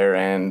over there,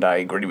 and I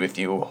agree with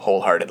you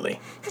wholeheartedly.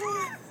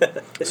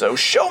 So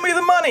show me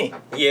the money.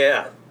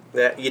 Yeah.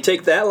 You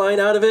take that line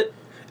out of it,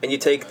 and you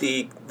take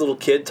the little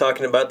kid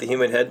talking about the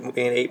human head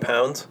weighing 8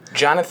 pounds.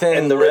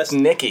 Jonathan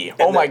Lipnicki.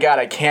 Oh my God,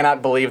 I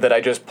cannot believe that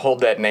I just pulled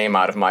that name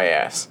out of my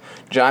ass.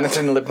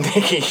 Jonathan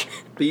Lipnicki.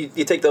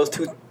 You take those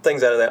 2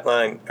 things out of that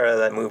line, or out of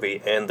that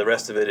movie, and the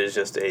rest of it is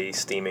just a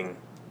steaming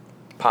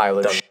pile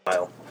of shit.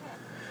 Pile.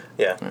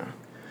 Yeah.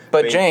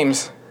 But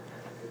James,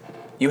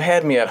 you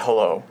had me at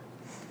hello.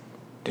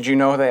 Did you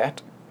know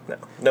that?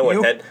 No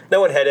one had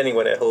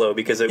anyone at hello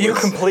because it was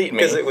complete me.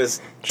 Because it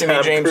was Jimmy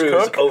Tom James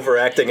Cruise Cook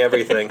overacting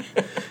everything.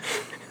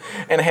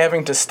 And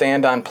having to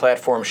stand on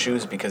platform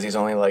shoes because he's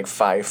only like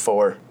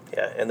 5'4".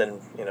 Yeah, and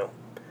then,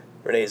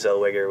 Renee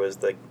Zellweger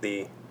was like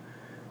the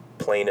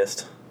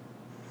plainest.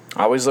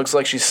 Always looks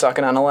like she's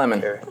sucking on a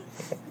lemon.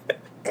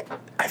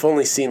 I've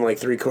only seen like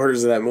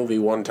 3/4 of that movie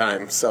one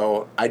time,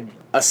 so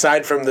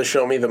aside from the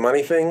show me the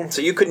money thing.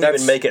 So you couldn't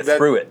even make it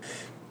through it.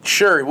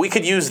 Sure, we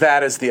could use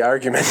that as the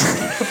argument.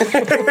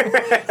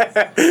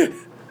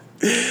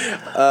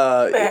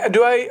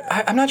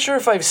 I'm not sure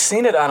if I've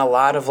seen it on a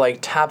lot of like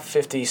top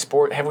 50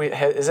 sport.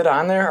 Is it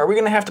on there? Are we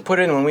going to have to put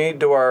it in when we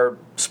do our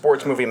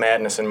sports movie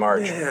madness in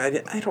March?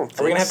 Yeah, I don't think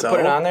so. Are we going to have to put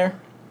it on there?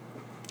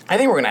 I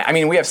think we're going to. I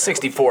mean, we have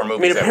 64 movies.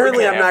 I mean,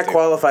 apparently I'm not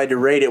qualified to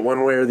rate it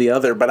one way or the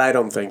other, but I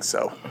don't think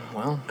so.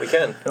 Well, we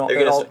can.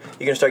 You're going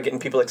to start getting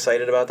people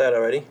excited about that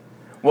already?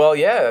 Well,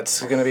 yeah,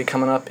 that's going to be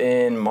coming up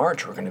in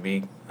March. We're going to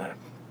be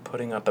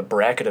putting up a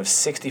bracket of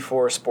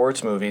 64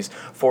 sports movies.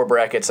 4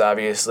 brackets,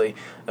 obviously.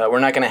 We're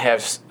not going to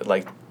have,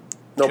 like,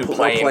 No two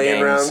playing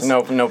games. rounds?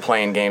 No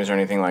playing games or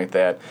anything like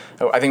that.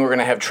 I think we're going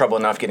to have trouble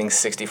enough getting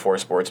 64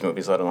 sports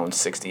movies, let alone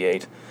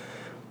 68.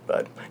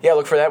 But, yeah,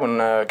 look for that one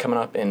coming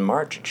up in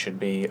March. It should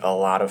be a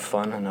lot of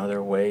fun.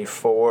 Another way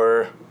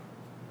for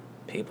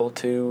people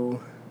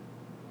to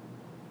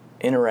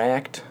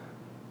interact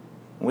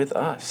with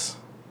us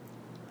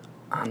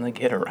on the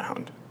Get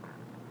Around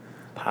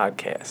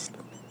podcast,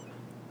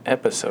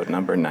 episode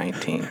number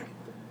 19.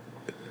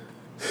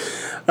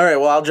 All right,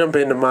 well, I'll jump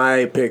into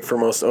my pick for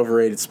most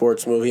overrated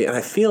sports movie, and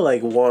I feel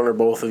like one or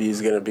both of you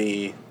is going to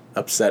be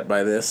upset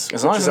by this.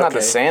 As long as it's not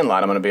The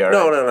Sandlot, I'm going to be all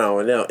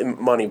right. No,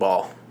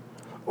 Moneyball.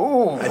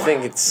 Ooh. I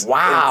think it's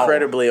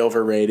incredibly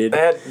overrated.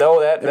 That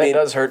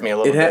does hurt me a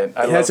little bit.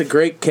 It has a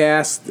great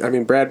cast. I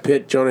mean, Brad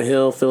Pitt, Jonah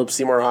Hill, Philip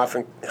Seymour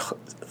Hoffman.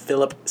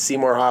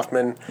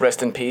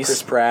 Rest in peace.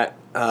 Chris Pratt.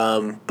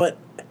 But,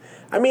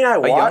 I mean,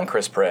 young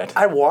Chris Pratt.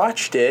 I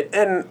watched it,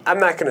 and I'm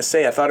not going to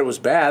say I thought it was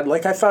bad.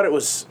 Like, I thought it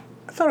was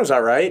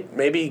all right,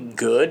 maybe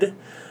good,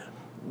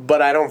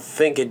 but I don't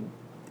think it.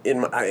 In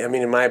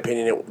my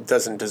opinion, it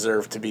doesn't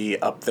deserve to be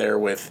up there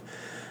with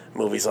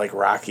movies like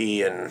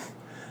Rocky and.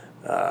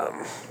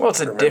 Well, it's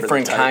a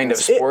different kind of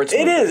sports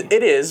movie.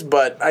 It is,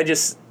 but I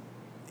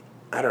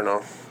don't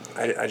know.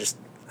 I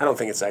don't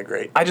think it's that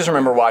great. I just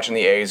remember watching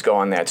the A's go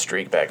on that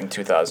streak back in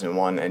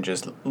 2001 and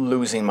just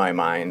losing my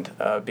mind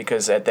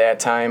because at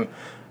that time,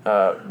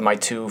 my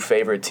 2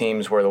 favorite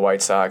teams were the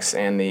White Sox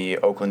and the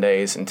Oakland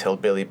A's until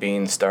Billy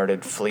Beane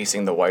started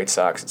fleecing the White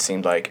Sox, it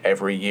seemed like,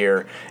 every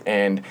year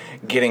and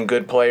getting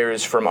good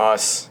players from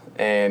us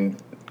and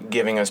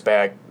giving us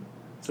back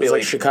It was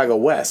like Chicago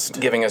West.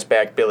 Giving us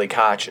back Billy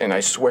Koch, and I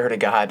swear to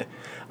God,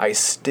 I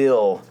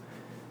still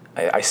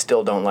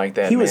don't like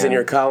that man. He was in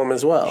your column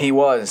as well. He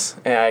was,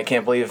 and I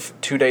can't believe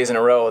 2 days in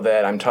a row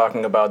that I'm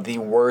talking about the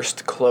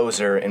worst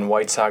closer in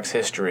White Sox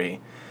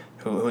history,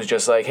 who's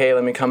just like, hey,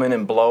 let me come in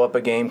and blow up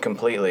a game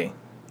completely.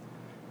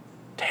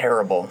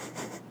 Terrible.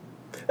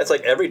 That's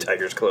like every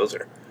Tigers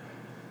closer.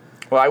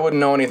 Well, I wouldn't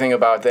know anything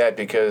about that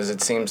because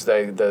it seems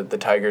that the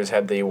Tigers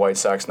had the White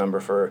Sox number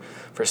for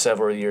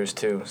several years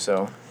too,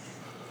 so...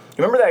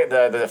 You remember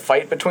that the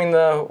fight between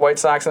the White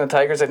Sox and the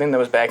Tigers? I think that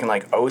was back in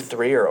like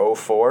 03 or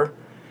 04.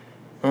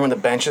 Remember when the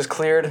benches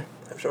cleared? I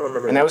don't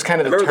remember. And that was kind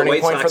of the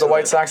turning point for the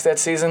White Sox that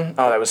season?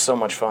 Oh, that was so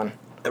much fun.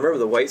 I remember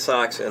the White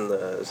Sox and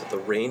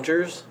the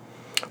Rangers?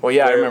 Well,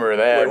 yeah, I remember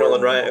that.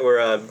 Where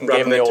Robin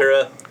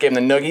Ventura... Gave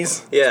him the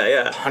noogies?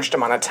 Yeah. Punched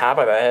him on the top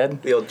of the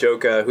head. The old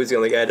joke, who's the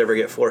only guy to ever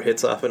get 4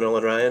 hits off of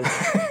Nolan Ryan?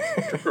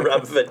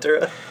 Robin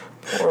Ventura.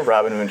 Or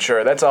Robin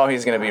Ventura. That's all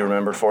he's going to be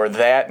remembered for.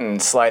 That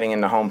and sliding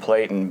into home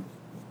plate and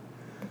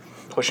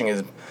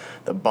pushing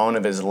the bone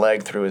of his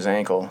leg through his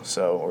ankle,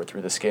 or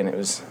through the skin. It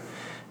was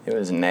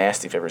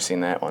nasty if you've ever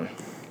seen that one.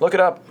 Look it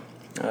up.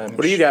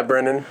 What do you got,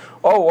 Brendan?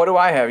 Oh, what do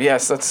I have?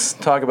 Yes, let's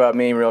talk about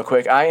me real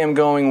quick. I am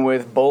going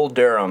with Bull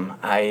Durham.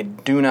 I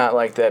do not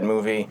like that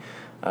movie.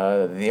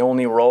 The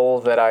only role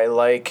that I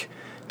like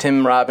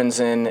Tim Robbins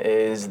in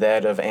is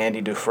that of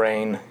Andy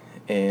Dufresne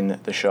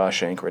in The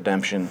Shawshank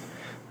Redemption.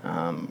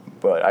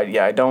 But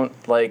I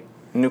don't like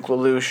Nuke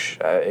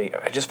LaLoosh.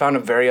 I just found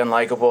him very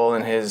unlikable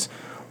in his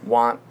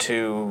want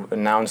to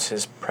announce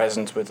his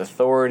presence with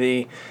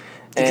authority.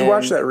 Did you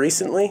watch that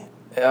recently?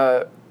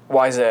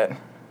 Why is that?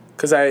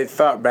 Because I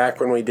thought back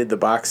when we did the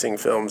boxing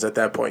films, at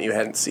that point you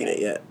hadn't seen it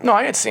yet. No,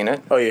 I had seen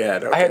it. Oh, you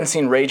had? Okay. I hadn't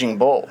seen Raging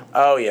Bull.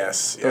 Oh,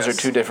 yes. Those are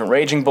 2 different.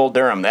 Raging Bull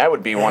Durham, that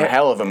would be one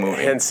hell of a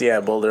movie. Hence,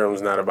 Bull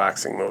Durham's not a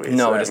boxing movie.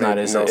 No, so it is not.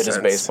 It is a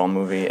baseball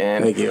movie.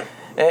 And thank you.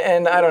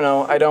 And I don't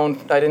know. I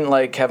didn't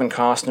like Kevin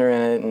Costner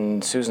in it,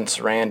 and Susan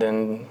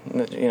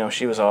Sarandon.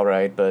 She was all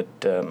right, but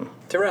Tim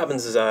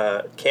Robbins'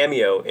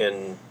 cameo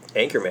in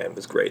Anchorman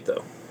was great,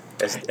 though.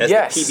 As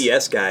yes. The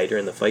PBS guy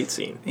during the fight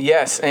scene.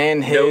 Yes,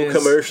 and his... No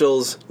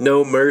commercials,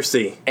 no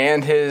mercy.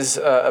 And his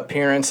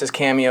his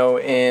cameo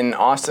in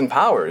Austin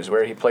Powers,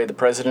 where he played the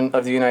President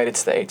of the United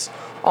States.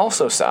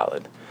 Also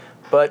solid,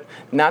 but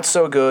not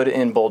so good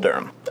in Bull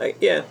Durham. I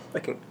can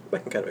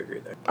kind of agree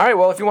there. All right,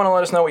 well, if you want to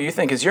let us know what you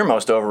think is your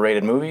most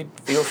overrated movie,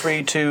 feel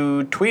free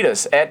to tweet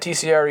us at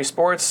TCRE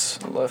Sports.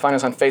 Find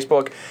us on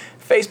Facebook,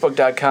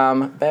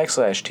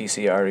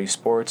 facebook.com/TCRE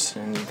Sports.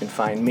 And you can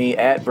find me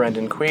at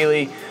Brendan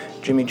Quealy,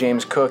 Jimmy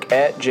James Cook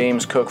at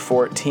James Cook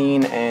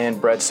 14, and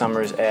Brett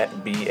Summers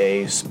at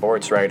BA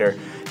Sportswriter.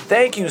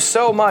 Thank you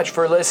so much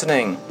for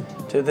listening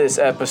to this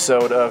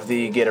episode of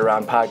the Get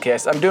Around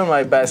podcast. I'm doing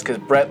my best because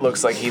Brett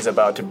looks like he's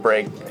about to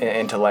break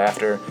into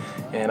laughter,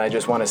 and I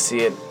just want to see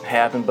it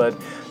happen, but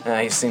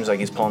he seems like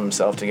he's pulling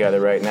himself together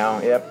right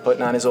now. Yep,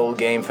 putting on his old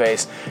game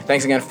face.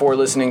 Thanks again for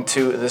listening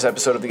to this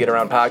episode of the Get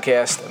Around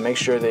podcast. Make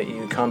sure that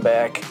you come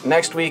back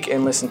next week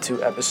and listen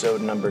to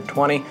episode number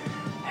 20.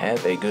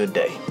 Have a good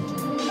day.